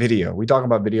is video. We talk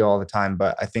about video all the time,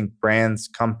 but I think brands,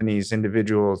 companies,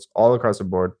 individuals all across the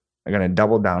board are going to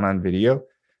double down on video.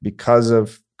 Because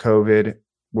of COVID,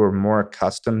 we're more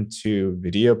accustomed to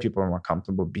video. People are more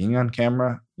comfortable being on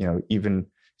camera, even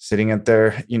sitting at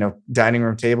their, dining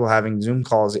room table, having Zoom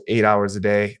calls 8 hours a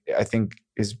day, I think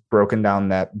is broken down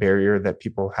that barrier that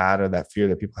people had, or that fear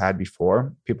that people had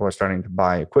before. People are starting to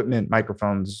buy equipment,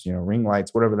 microphones, ring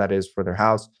lights, whatever that is for their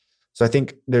house. So I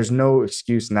think there's no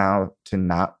excuse now to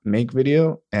not make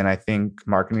video. And I think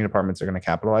marketing departments are going to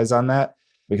capitalize on that,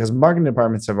 because marketing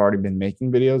departments have already been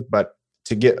making videos, but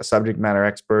to get a subject matter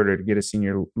expert or to get a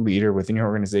senior leader within your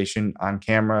organization on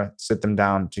camera, sit them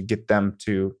down to get them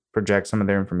to project some of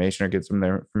their information or get some of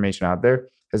their information out there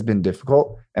has been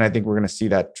difficult. And I think we're going to see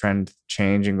that trend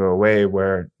change and go away,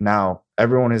 where now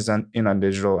everyone is in on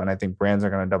digital. And I think brands are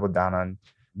going to double down on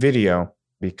video,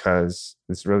 because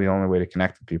it's really the only way to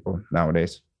connect with people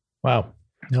nowadays. Wow.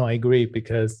 No, I agree,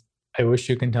 because I wish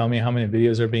you can tell me how many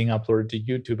videos are being uploaded to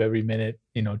YouTube every minute,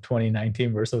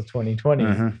 2019 versus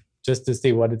 2020, just to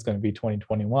see what it's going to be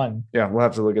 2021. Yeah, we'll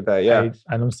have to look at that. Yeah.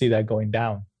 I don't see that going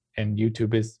down. And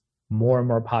YouTube is more and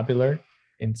more popular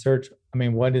in search. I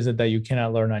mean, what is it that you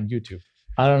cannot learn on YouTube?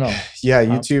 I don't know. Yeah,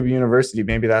 YouTube University.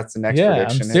 Maybe that's the next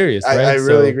prediction. I'm serious. Right? I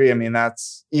really agree. I mean,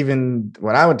 that's even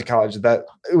when I went to college, that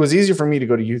it was easier for me to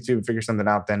go to YouTube and figure something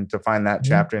out than to find that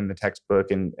chapter in the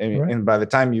textbook. And by the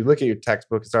time you look at your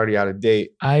textbook, it's already out of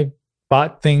date. I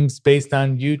bought things based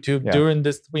on YouTube during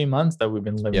this 3 months that we've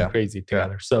been living crazy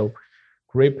together. So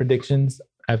great predictions.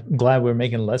 I'm glad we're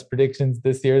making less predictions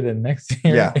this year than next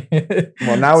year. Yeah.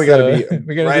 Well, now we got to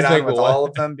be right on with all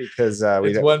of them, because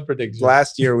it's one prediction.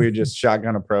 Last year we just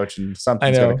shotgun approach and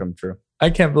something's going to come true. I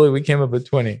can't believe we came up with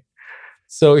 20.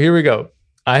 So here we go.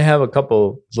 I have a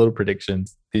couple little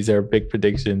predictions. These are big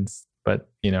predictions, but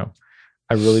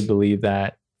I really believe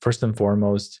that first and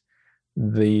foremost,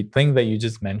 the thing that you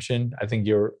just mentioned, I think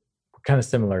you're kind of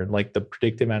similar, like the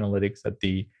predictive analytics at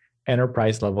the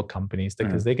enterprise level companies,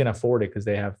 because they can afford it, because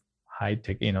they have high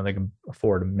tech, they can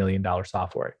afford $1 million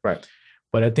software. Right.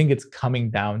 But I think it's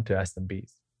coming down to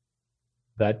SMBs,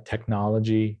 that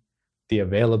technology, the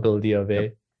availability of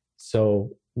it.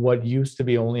 So what used to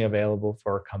be only available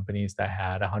for companies that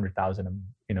had 100,000,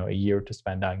 a year to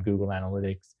spend on Google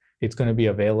Analytics, it's going to be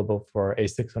available for a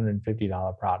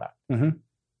 $650 product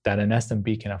that an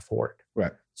SMB can afford.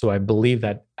 Right. So I believe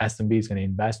that SMB is going to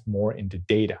invest more into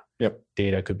data. Yep.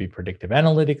 Data could be predictive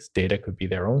analytics. Data could be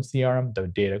their own CRM. The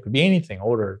data could be anything,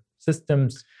 order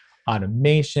systems,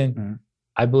 automation.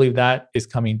 I believe that is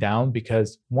coming down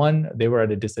because, one, they were at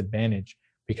a disadvantage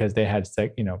because they had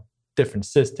different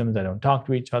systems that don't talk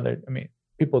to each other. I mean,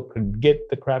 people couldn't get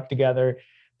the crap together.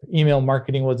 Email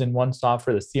marketing was in one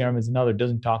software. The CRM is another,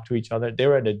 doesn't talk to each other. They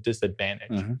were at a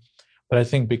disadvantage. But I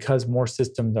think because more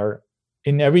systems are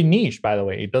in every niche, by the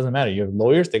way. It doesn't matter. You have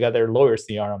lawyers, they got their lawyer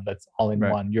CRM that's all in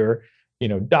Right. one. Your,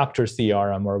 doctor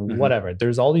CRM or Mhm. whatever.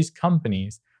 There's all these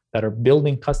companies that are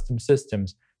building custom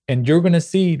systems. And you're going to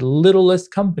see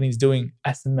littlest companies doing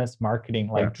SMS marketing,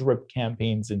 like drip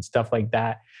campaigns and stuff like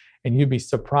that. And you'd be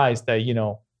surprised that,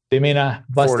 they may not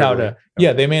bust out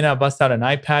Affordably. they may not bust out an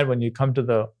iPad when you come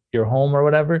to your home or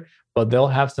whatever, but they'll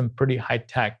have some pretty high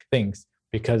tech things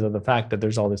because of the fact that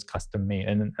there's all this custom made.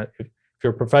 And if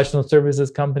you're a professional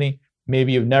services company,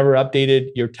 maybe you've never updated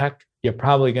your tech, you're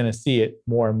probably going to see it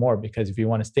more and more, because if you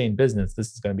want to stay in business,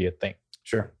 this is going to be a thing.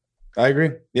 Sure. I agree.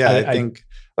 Yeah. I think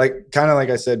like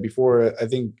I said before, I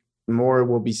think more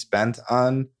will be spent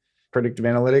on predictive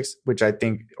analytics, which I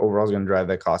think overall is going to drive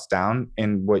that cost down.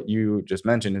 And what you just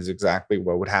mentioned is exactly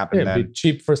what would happen then. It'd be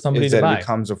cheap for somebody is to that buy. It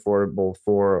becomes affordable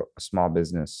for a small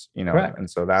business, Correct. And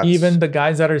so that's even the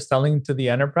guys that are selling to the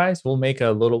enterprise will make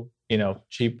a little,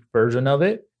 cheap version of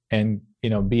it and,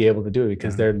 be able to do it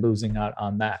because they're losing out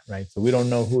on that. Right. So we don't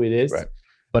know who it is,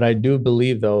 but I do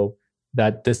believe though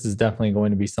that this is definitely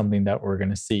going to be something that we're going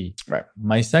to see. Right.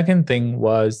 My second thing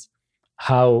was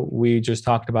how we just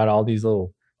talked about all these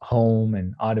little home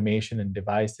and automation and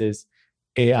devices.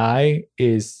 AI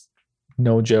is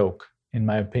no joke, in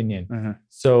my opinion. Mm-hmm.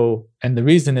 So, and the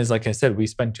reason is, like I said, we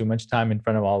spend too much time in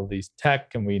front of all of these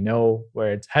tech and we know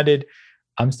where it's headed.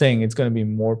 I'm saying it's going to be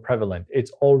more prevalent.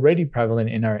 It's already prevalent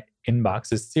in our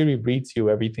inboxes. Siri reads you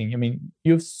everything. I mean,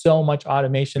 you have so much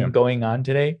automation going on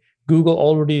today. Google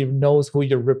already knows who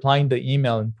you're replying to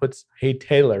email and puts, "Hey,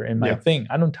 Taylor," in my thing.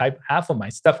 I don't type half of my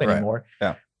stuff anymore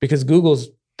because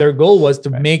their goal was to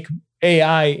make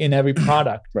AI in every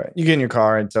product. Right. You get in your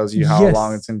car and it tells you how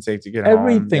long it's going to take to get home.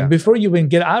 Everything. Before you even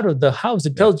get out of the house,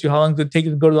 it tells you how long it's going to take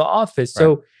you to go to the office.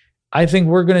 So I think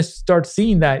we're going to start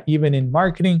seeing that even in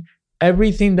marketing.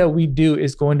 Everything that we do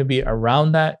is going to be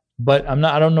around that. But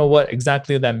I don't know what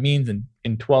exactly that means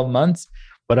in 12 months.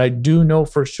 But I do know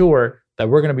for sure that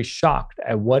we're going to be shocked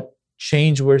at what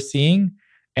change we're seeing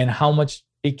and how much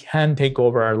it can take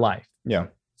over our life. Yeah.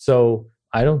 So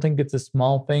I don't think it's a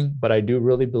small thing, but I do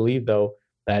really believe, though,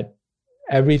 that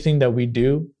everything that we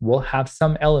do will have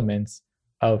some elements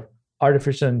of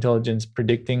artificial intelligence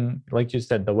predicting, like you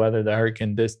said, the weather, the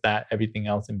hurricane, this, that, everything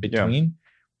else in between,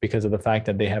 because of the fact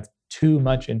that they have too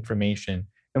much information.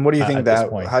 And what do you think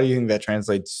how do you think that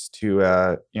translates to,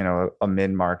 a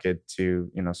mid-market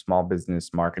to, small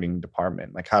business marketing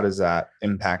department? Like, how does that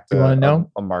impact a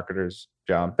marketer's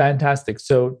job? Fantastic.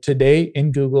 So today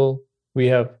in Google, we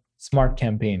have Smart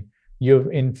Campaign. You have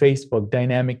in Facebook,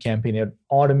 Dynamic Campaign. It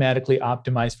automatically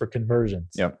optimized for conversions.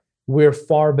 Yep. We're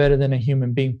far better than a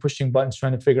human being pushing buttons,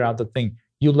 trying to figure out the thing.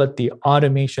 You let the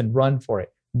automation run for it.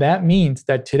 That means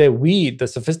that today the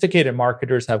sophisticated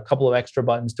marketers, have a couple of extra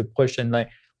buttons to push and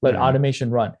let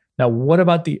automation run. Now, what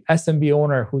about the SMB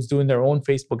owner who's doing their own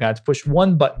Facebook ads? Push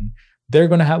one button. They're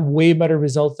going to have way better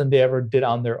results than they ever did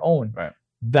on their own. Right.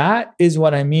 That is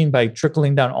what I mean by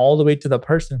trickling down all the way to the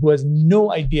person who has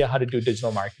no idea how to do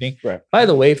digital marketing. Right. By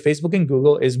the way, Facebook and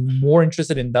Google is more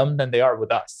interested in them than they are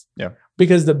with us. Yeah.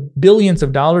 Because the billions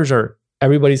of dollars are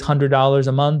everybody's $100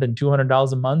 a month and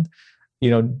 $200 a month.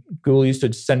 Google used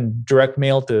to send direct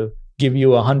mail to give you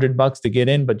 $100 to get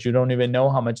in, but you don't even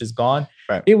know how much is gone.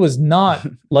 Right. It was not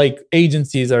like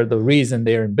agencies are the reason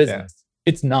they're in business.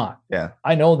 Yeah. It's not. Yeah.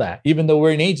 I know that. Even though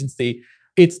we're an agency,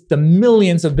 it's the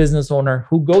millions of business owner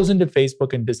who goes into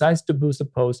Facebook and decides to boost a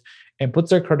post and puts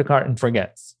their credit card and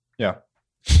forgets. Yeah.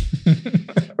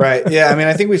 Right. Yeah. I mean,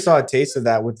 I think we saw a taste of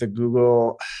that with the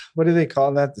Google. What do they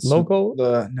call that? Logo?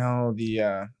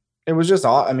 It was just,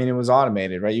 it was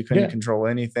automated, right? You couldn't control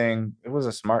anything. It was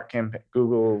a smart campaign,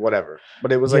 Google, whatever.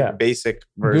 But it was like a basic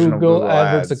version of Google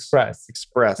Ads Express,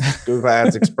 Google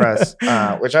Ads Express,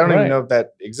 which I don't even know if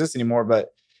that exists anymore, but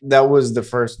that was the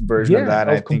first version of that.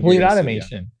 Of complete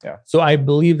automation. Yeah. So I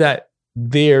believe that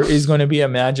there is going to be a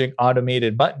magic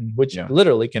automated button, which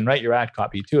literally can write your ad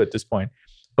copy too at this point.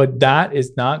 But that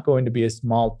is not going to be a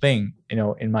small thing,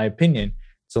 in my opinion.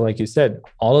 So like you said,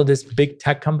 all of these big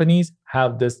tech companies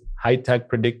have this high-tech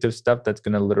predictive stuff that's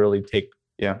going to literally take,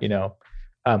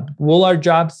 will our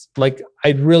jobs, like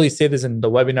I'd really say this in the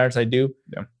webinars I do,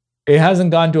 it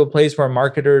hasn't gone to a place where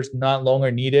marketers not longer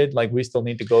needed. Like we still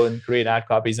need to go and create ad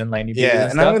copies and landing pages. Yeah,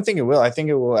 and I don't think it will. I think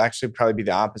it will actually probably be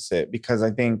the opposite, because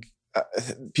I think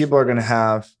people are going to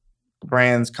have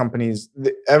brands, companies,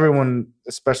 everyone,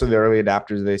 especially the early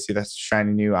adapters, they see that's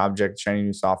shiny new object, shiny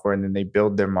new software, and then they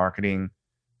build their marketing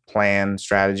plan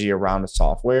strategy around a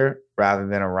software rather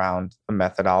than around a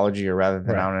methodology, or rather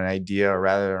than around an idea, or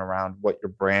rather than around what your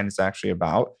brand is actually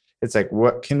about. It's like,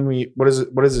 what does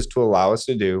this tool allow us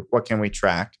to do? What can we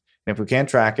track? And if we can't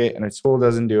track it and a tool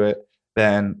doesn't do it,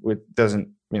 then it doesn't,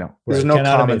 there's Right. no Can't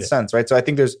automate common it. sense, right? So I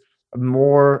think there's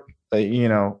more,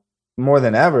 more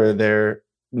than ever, there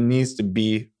needs to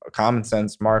be a common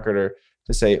sense marketer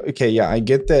to say, okay, yeah, I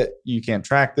get that you can't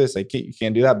track this. I get you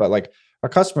can't do that, but like our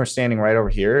customer's standing right over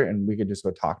here and we could just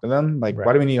go talk to them. Like, why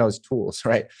Right. do we need all these tools,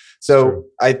 right? So True.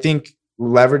 I think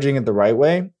leveraging it the right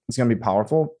way is going to be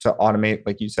powerful to automate,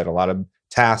 like you said, a lot of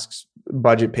tasks,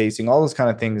 budget pacing, all those kind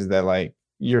of things that like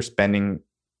you're spending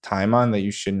time on that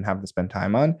you shouldn't have to spend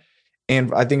time on.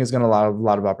 And I think it's going to allow a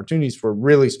lot of opportunities for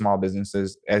really small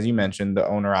businesses. As you mentioned, the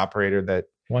owner operator that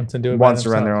Wants to do it. wants to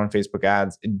run their own Facebook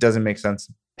ads. It doesn't make sense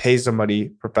to pay somebody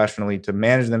professionally to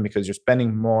manage them because you're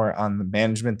spending more on the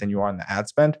management than you are on the ad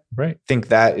spend. Right. I think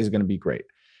that is going to be great.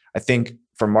 I think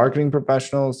for marketing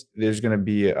professionals, there's going to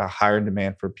be a higher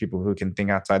demand for people who can think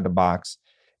outside the box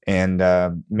and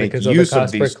make Because use the of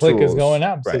cost per these click tools. is going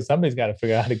up. So Right. somebody's got to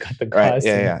figure out how to cut the Right. cost.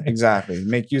 Yeah. Exactly.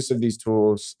 Make use of these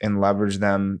tools and leverage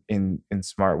them in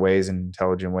smart ways and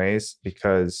intelligent ways,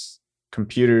 because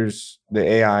computers, the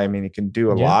AI, I mean, it can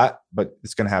do a Yeah. lot, but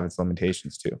it's going to have its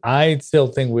limitations too. I still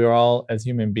think we're all, as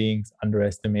human beings,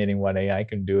 underestimating what AI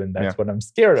can do. And that's Yeah. what I'm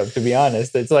scared of, to be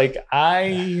honest. It's like,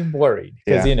 I'm worried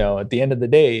because, Yeah. at the end of the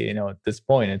day, at this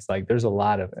point, it's like, there's a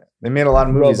lot of They made a lot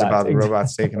of movies robots. about the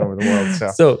robots taking over the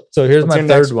world. So, so here's what's my your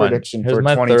next third one. prediction Here's for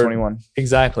my third 2021?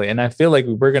 Exactly. And I feel like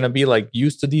we're going to be like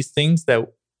used to these things that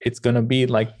it's going to be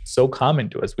like so common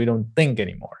to us. We don't think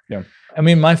anymore. Yeah. I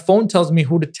mean, my phone tells me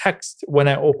who to text when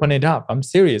I open it up. I'm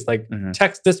serious. Like,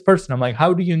 text this person. I'm like,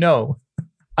 how do you know?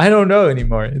 I don't know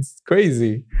anymore. It's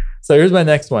crazy. So here's my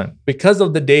next one. Because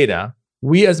of the data,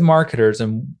 we as marketers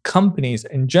and companies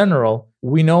in general,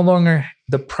 we no longer,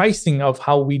 the pricing of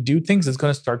how we do things is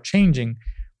going to start changing,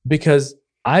 because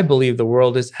I believe the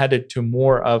world is headed to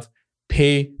more of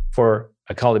pay for,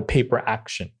 I call it pay per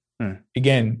action.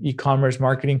 Again, e-commerce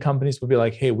marketing companies will be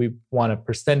like, hey, we want a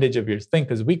percentage of your thing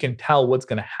because we can tell what's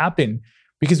going to happen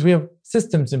because we have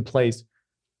systems in place.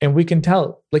 And we can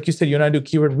tell, like you said, you and I do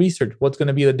keyword research, what's going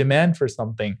to be the demand for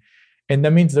something. And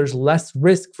that means there's less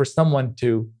risk for someone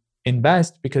to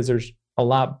invest because there's a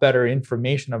lot better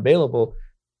information available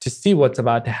to see what's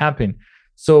about to happen.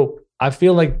 So I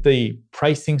feel like the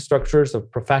pricing structures of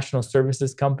professional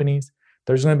services companies,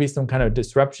 there's going to be some kind of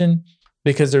disruption,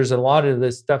 because there's a lot of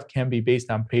this stuff can be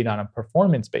paid on a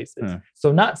performance basis.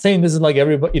 So not saying this is like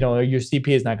everybody, your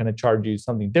CPA is not going to charge you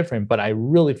something different, but I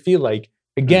really feel like,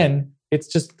 again, it's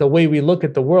just the way we look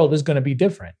at the world is going to be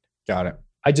different. Got it.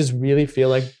 I just really feel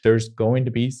like there's going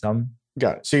to be some.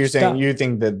 Got it. So you're saying you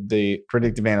think that the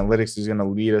predictive analytics is going to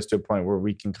lead us to a point where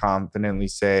we can confidently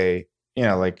say,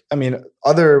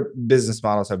 other business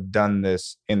models have done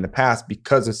this in the past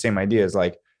because of the same ideas.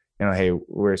 Like, hey,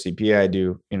 we're a CPA, I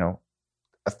do,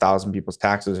 1,000 people's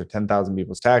taxes or 10,000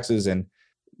 people's taxes, and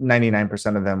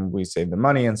 99% of them we save the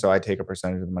money, and so I take a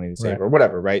percentage of the money to save, or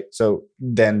whatever, right? So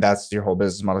then that's your whole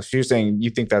business model. So you're saying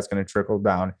you think that's going to trickle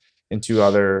down into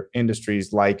other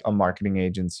industries like a marketing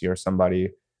agency or somebody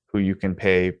who you can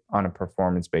pay on a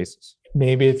performance basis?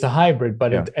 Maybe it's a hybrid,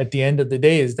 but at the end of the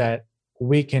day, is that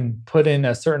we can put in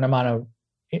a certain amount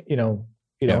of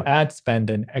ad spend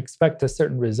and expect a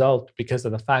certain result because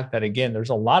of the fact that, again,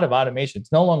 there's a lot of automation.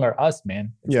 It's no longer us,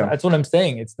 man. That's what I'm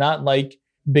saying. It's not like,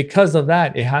 because of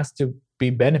that, it has to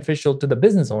be beneficial to the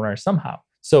business owner somehow.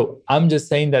 So I'm just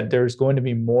saying that there's going to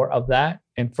be more of that.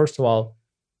 And first of all,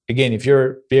 again, if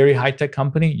you're a very high-tech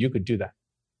company, you could do that.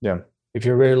 Yeah. If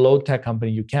you're a very low-tech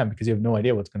company, you can, because you have no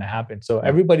idea what's going to happen. So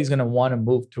everybody's going to want to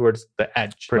move towards the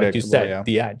edge. Like you said,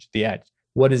 the edge.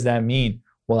 What does that mean?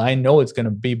 Well, I know it's going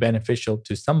to be beneficial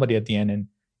to somebody at the end, and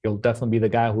you'll definitely be the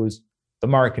guy who's the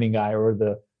marketing guy, or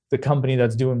the company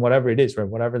that's doing whatever it is, right?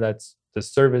 Whatever that's the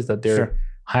service that they're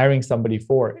hiring somebody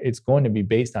for. It's going to be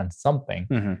based on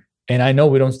something. And I know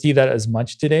we don't see that as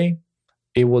much today.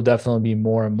 It will definitely be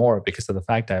more and more because of the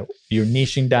fact that you're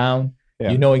niching down.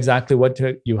 You know exactly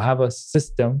you have a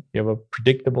system, you have a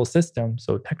predictable system.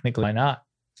 So technically, why not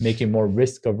make it more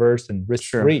risk averse and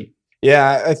risk free?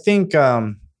 Yeah, I think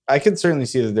I could certainly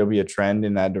see that there'll be a trend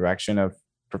in that direction of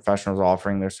professionals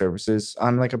offering their services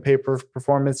on like a pay per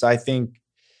performance. I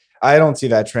don't see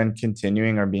that trend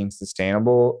continuing or being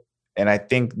sustainable. And I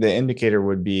think the indicator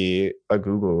would be a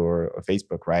Google or a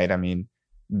Facebook, right? I mean,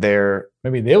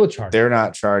 maybe they will charge. They're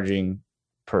not charging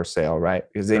per sale, right?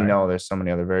 Because they know there's so many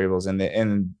other variables,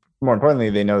 and more importantly,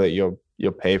 they know that you'll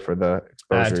pay for the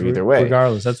exposure either way,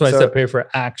 regardless. That's why I said pay for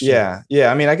action.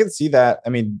 Yeah. I mean, I could see that. I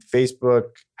mean, Facebook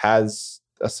has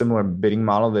a similar bidding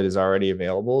model that is already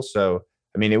available. So,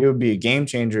 I mean, it would be a game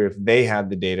changer if they had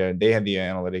the data, they had the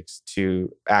analytics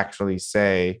to actually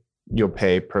say, you'll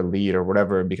pay per lead or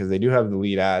whatever, because they do have the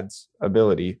lead ads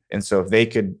ability. And so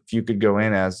if you could go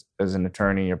in as an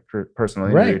attorney or personal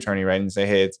injury attorney, right, and say,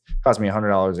 hey, it's cost me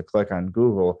 $100 a click on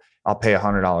Google, I'll pay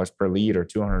 $100 per lead or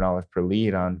 $200 per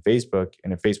lead on Facebook.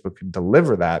 And if Facebook could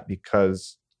deliver that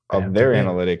because of their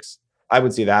analytics, I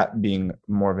would see that being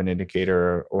more of an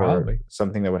indicator or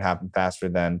something that would happen faster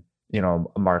than,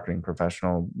 a marketing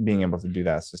professional being able to do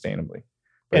that sustainably.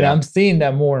 And I'm seeing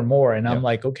that more and more. And I'm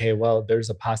like, okay, well, there's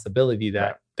a possibility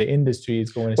that the industry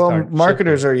is going to start.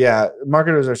 Marketers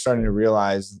are starting to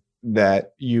realize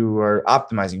that you are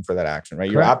optimizing for that action,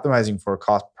 right? You're optimizing for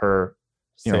cost per,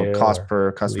 cost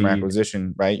per customer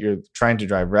acquisition, right? You're trying to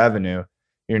drive revenue.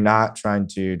 You're not trying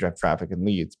to drive traffic and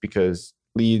leads, because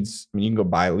leads, you can go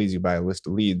buy leads, you buy a list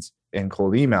of leads and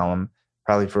cold email them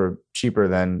probably for cheaper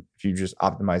than if you just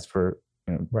optimize for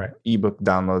ebook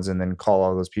downloads and then call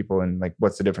all those people. And like,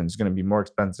 what's the difference? It's going to be more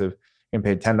expensive. You can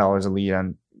pay $10 a lead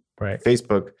on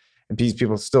Facebook, and these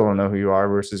people still don't know who you are,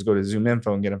 versus go to Zoom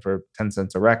Info and get them for 10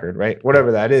 cents a record, right?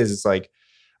 Whatever that is. It's like,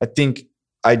 I think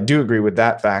I do agree with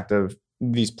that fact of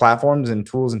these platforms and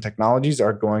tools and technologies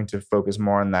are going to focus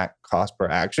more on that cost per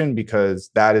action, because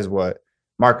that is what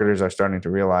marketers are starting to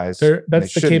realize.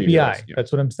 That's the KPI.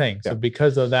 That's what I'm saying. So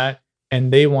because of that,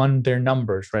 and they want their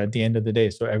numbers right at the end of the day.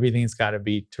 So everything's got to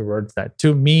be towards that.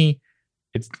 To me,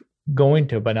 it's going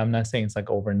to, but I'm not saying it's like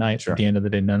overnight. At the end of the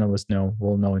day, none of us know.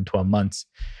 We'll know in 12 months.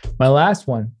 My last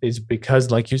one is because,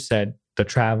 like you said, the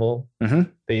travel, the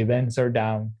events are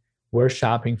down. We're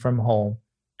shopping from home.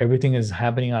 Everything is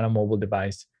happening on a mobile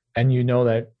device. And you know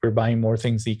that we're buying more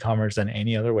things e-commerce than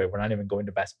any other way. We're not even going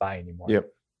to Best Buy anymore.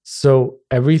 So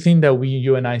everything that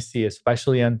you and I see,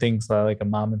 especially on things like a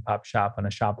mom and pop shop on a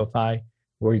Shopify,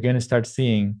 where you're going to start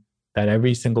seeing that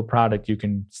every single product, you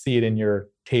can see it in your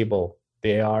table,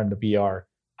 the AR and the VR.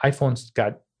 iPhone's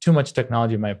got too much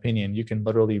technology, in my opinion. You can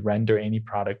literally render any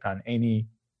product on any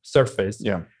surface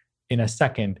in a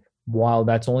second, while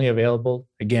that's only available,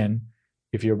 again,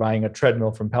 if you're buying a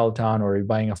treadmill from Peloton or you're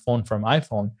buying a phone from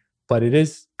iPhone. But it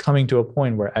is coming to a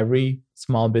point where every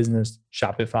small business,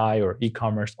 Shopify or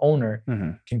e-commerce owner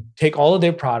can take all of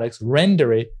their products,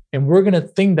 render it, and we're going to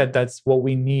think that that's what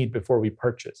we need before we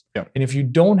purchase. And if you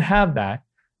don't have that,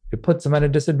 it puts them at a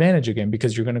disadvantage again,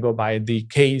 because you're going to go buy the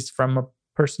case from a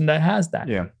person that has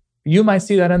that. You might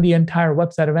see that on the entire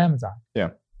website of Amazon.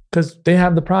 Because they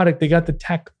have the product, they got the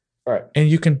tech, and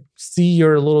you can see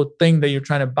your little thing that you're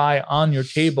trying to buy on your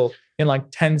table in like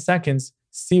 10 seconds,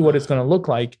 see what it's going to look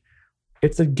like.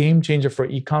 It's a game changer for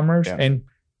e-commerce, and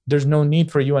there's no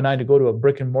need for you and I to go to a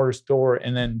brick and mortar store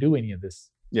and then do any of this.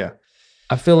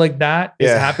 I feel like that is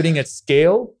happening at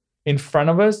scale in front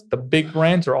of us. The big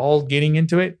brands are all getting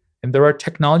into it, and there are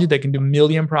technology that can do 1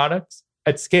 million products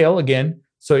at scale again.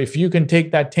 So if you can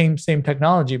take that same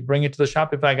technology, bring it to the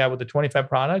Shopify guy with the 25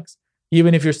 products,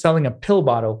 even if you're selling a pill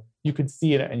bottle, you could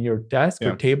see it on your desk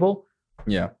or table.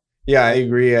 Yeah, I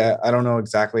agree. I don't know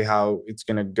exactly how it's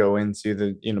going to go into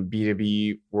the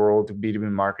B2B world,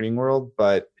 B2B marketing world,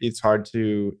 but it's hard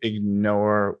to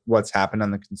ignore what's happened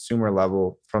on the consumer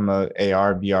level from a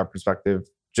AR, VR perspective,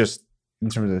 just in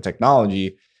terms of the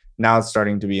technology. Now it's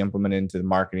starting to be implemented into the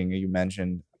marketing that you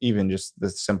mentioned, even just the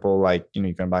simple, like,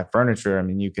 you can buy furniture. I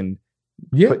mean, you can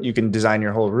you can design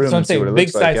your whole room. So I'm saying big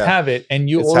sites have it, and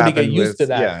you already get used to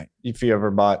that. Yeah, if you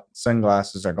ever bought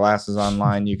sunglasses or glasses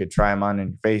online, you could try them on in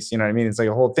your face. You know what I mean? It's like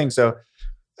a whole thing. So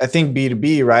I think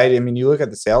B2B, right? I mean, you look at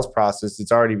the sales process,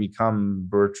 it's already become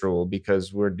virtual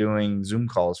because we're doing Zoom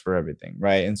calls for everything,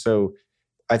 right? And so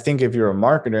I think if you're a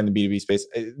marketer in the B2B space,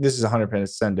 this is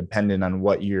 100% dependent on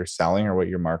what you're selling or what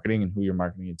you're marketing and who you're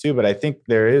marketing it to. But I think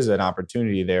there is an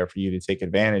opportunity there for you to take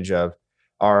advantage of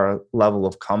our level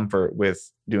of comfort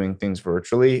with doing things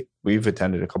virtually. We've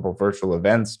attended a couple of virtual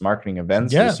events, marketing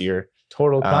events this year.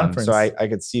 Total conference. So I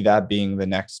could see that being the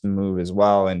next move as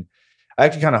well. And I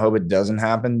actually kind of hope it doesn't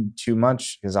happen too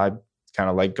much, because I kind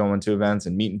of like going to events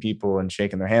and meeting people and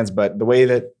shaking their hands. But the way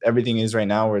that everything is right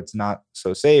now, where it's not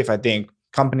so safe, I think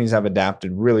companies have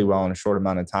adapted really well in a short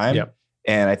amount of time.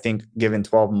 And I think given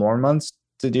 12 more months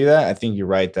to do that, I think you're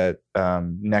right that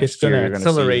next year you're going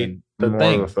to see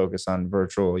more of a focus on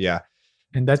virtual.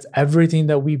 And that's everything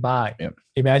that we buy.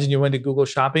 Imagine you went to Google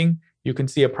Shopping, you can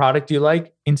see a product you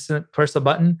like, instant press a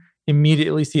button,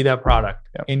 immediately see that product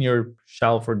in your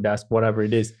shelf or desk, whatever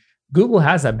it is. Google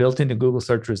has that built into Google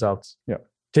search results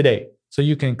today. So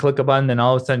you can click a button and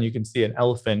all of a sudden you can see an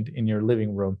elephant in your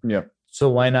living room. So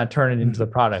why not turn it into the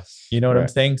product? You know what I'm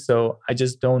saying? So I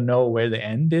just don't know where the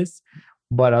end is,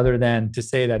 but other than to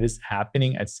say that it's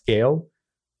happening at scale.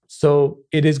 So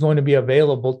it is going to be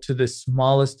available to the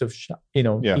smallest of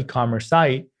e-commerce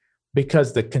site,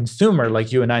 because the consumer,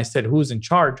 like you and I said, who's in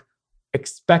charge,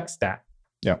 expects that.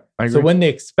 Yeah, I agree. So when they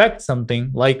expect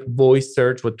something like voice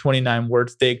search with 29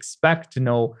 words, they expect to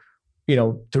know,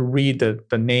 to read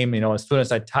the name, as soon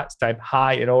as I type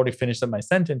hi, it already finished up my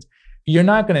sentence. You're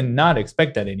not going to not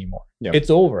expect that anymore. Yeah. It's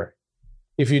over.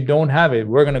 If you don't have it,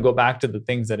 we're going to go back to the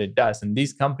things that it does. And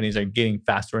these companies are getting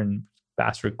faster and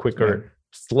faster, quicker,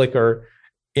 slicker,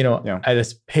 at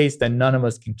a pace that none of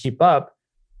us can keep up.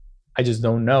 I just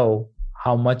don't know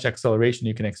how much acceleration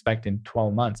you can expect in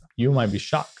 12 months. You might be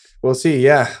shocked. We'll see.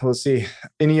 Yeah, we'll see.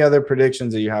 Any other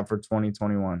predictions that you have for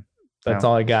 2021? That's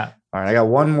all I got. All right, I got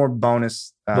one more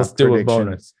bonus. Let's do a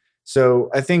bonus. So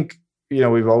I think,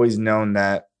 we've always known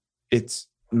that it's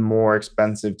more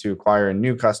expensive to acquire a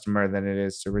new customer than it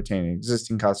is to retain an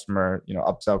existing customer,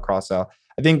 upsell, cross-sell.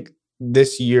 I think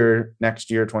this year, next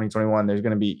year, 2021, there's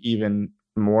going to be even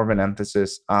more of an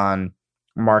emphasis on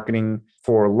marketing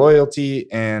for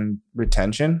loyalty and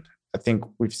retention. I think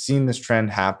we've seen this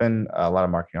trend happen. A lot of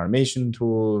marketing automation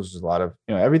tools, a lot of,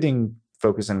 everything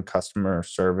focused on customer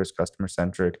service, customer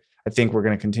centric. I think we're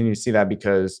going to continue to see that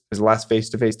because there's less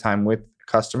face-to-face time with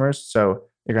customers. So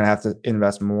you're going to have to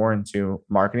invest more into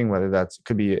marketing, whether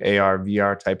could be AR,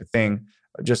 VR type of thing,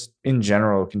 just in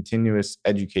general, continuous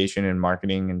education and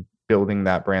marketing and building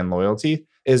that brand loyalty,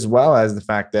 as well as the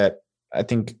fact that I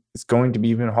think it's going to be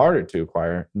even harder to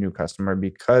acquire a new customer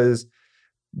because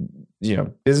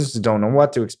businesses don't know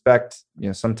what to expect.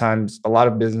 Sometimes a lot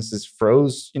of businesses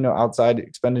froze, outside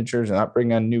expenditures and not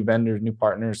bring on new vendors, new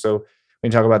partners. So when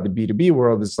you talk about the B2B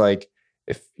world, it's like,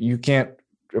 if you can't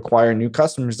acquire new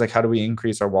customers, like how do we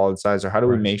increase our wallet size, or how do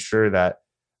we make sure that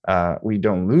we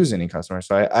don't lose any customers?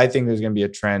 So I think there's going to be a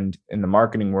trend in the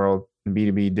marketing world, in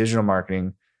B2B digital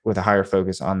marketing, with a higher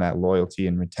focus on that loyalty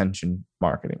and retention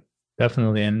marketing.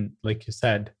 Definitely. And like you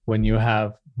said, when you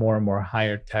have more and more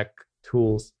higher tech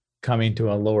tools coming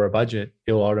to a lower budget,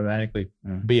 it'll automatically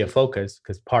be a focus,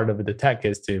 because part of the tech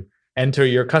is to enter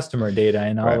your customer data,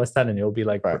 and all of a sudden it'll be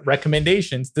like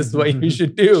recommendations. This is what you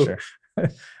should do.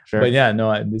 Sure. But yeah,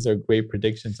 no, these are great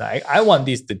predictions. I want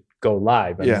these to go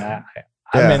live. I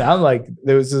mean, I'm like,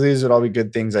 these would all be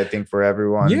good things, I think, for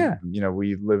everyone. Yeah.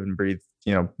 We live and breathe,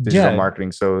 digital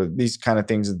marketing. So these kind of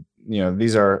things,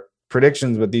 these are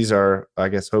predictions, but these are, I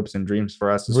guess, hopes and dreams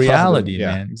for us. Reality,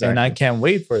 man. Exactly. And I can't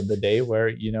wait for the day where,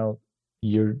 you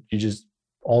just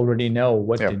already know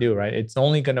what to do, right? It's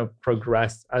only going to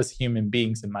progress us human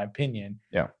beings, in my opinion,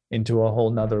 into a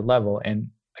whole nother level. And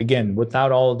again,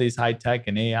 without all of these high tech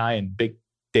and AI and big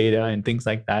data and things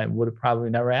like that, it would have probably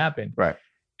never happened. Right.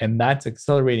 And that's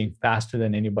accelerating faster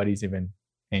than anybody's even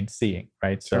seeing,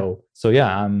 right? Sure. So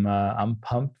yeah, I'm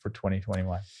pumped for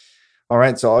 2021. All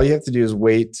right. So all you have to do is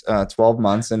wait 12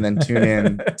 months and then tune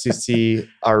in to see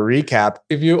our recap.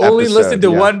 If you only listen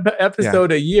to one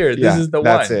episode a year, this is the one.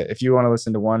 That's it. If you want to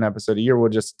listen to one episode a year, we'll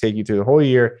just take you through the whole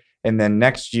year. And then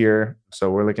next year,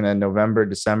 so we're looking at November,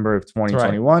 December of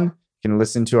 2021. You can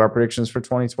listen to our predictions for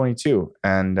 2022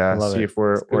 and see if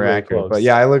we're accurate. But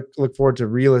yeah, I look forward to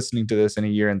re-listening to this in a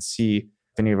year and see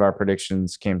if any of our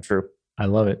predictions came true. I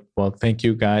love it. Well, thank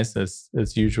you guys.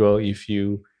 As usual, if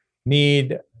you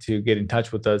need to get in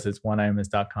touch with us, it's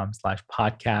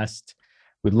oneims.com/podcast.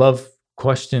 We'd love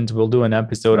questions. We'll do an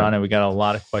episode on it. We got a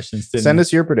lot of questions. Send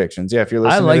us your predictions. Yeah, if you're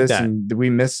listening to this and did we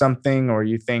miss something, or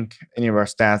you think any of our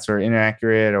stats are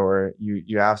inaccurate, or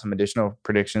you have some additional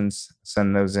predictions,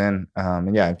 send those in.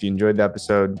 And yeah, if you enjoyed the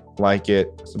episode, like it,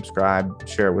 subscribe,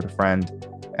 share it with a friend,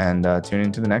 and tune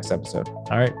into the next episode.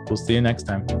 All right. We'll see you next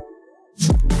time.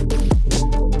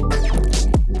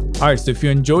 All right, so if you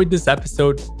enjoyed this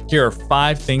episode, here are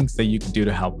 5 things that you can do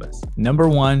to help us. Number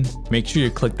 1, make sure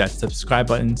you click that subscribe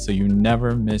button so you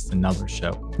never miss another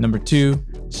show. Number 2,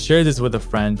 share this with a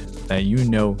friend that you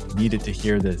know needed to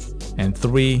hear this. And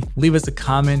 3, leave us a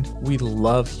comment. We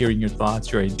love hearing your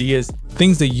thoughts, your ideas,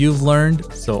 things that you've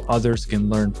learned so others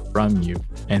can learn from you.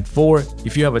 And 4,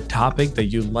 if you have a topic that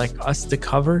you'd like us to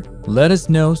cover, let us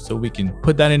know so we can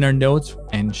put that in our notes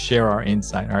and share our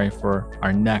insight, all right, for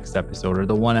our next episode or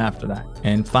the one after that.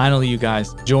 And finally, you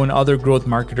guys, join other growth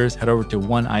marketers. Head over to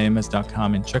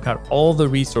oneims.com and check out all the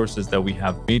resources that we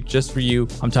have made just for you.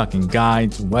 I'm talking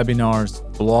guides, webinars,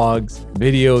 blogs,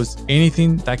 videos,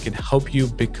 anything that could help you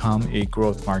become a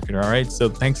growth marketer, all right? So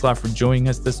thanks a lot for joining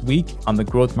us this week on the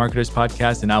Growth Marketers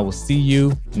Podcast, and I will see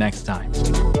you next time.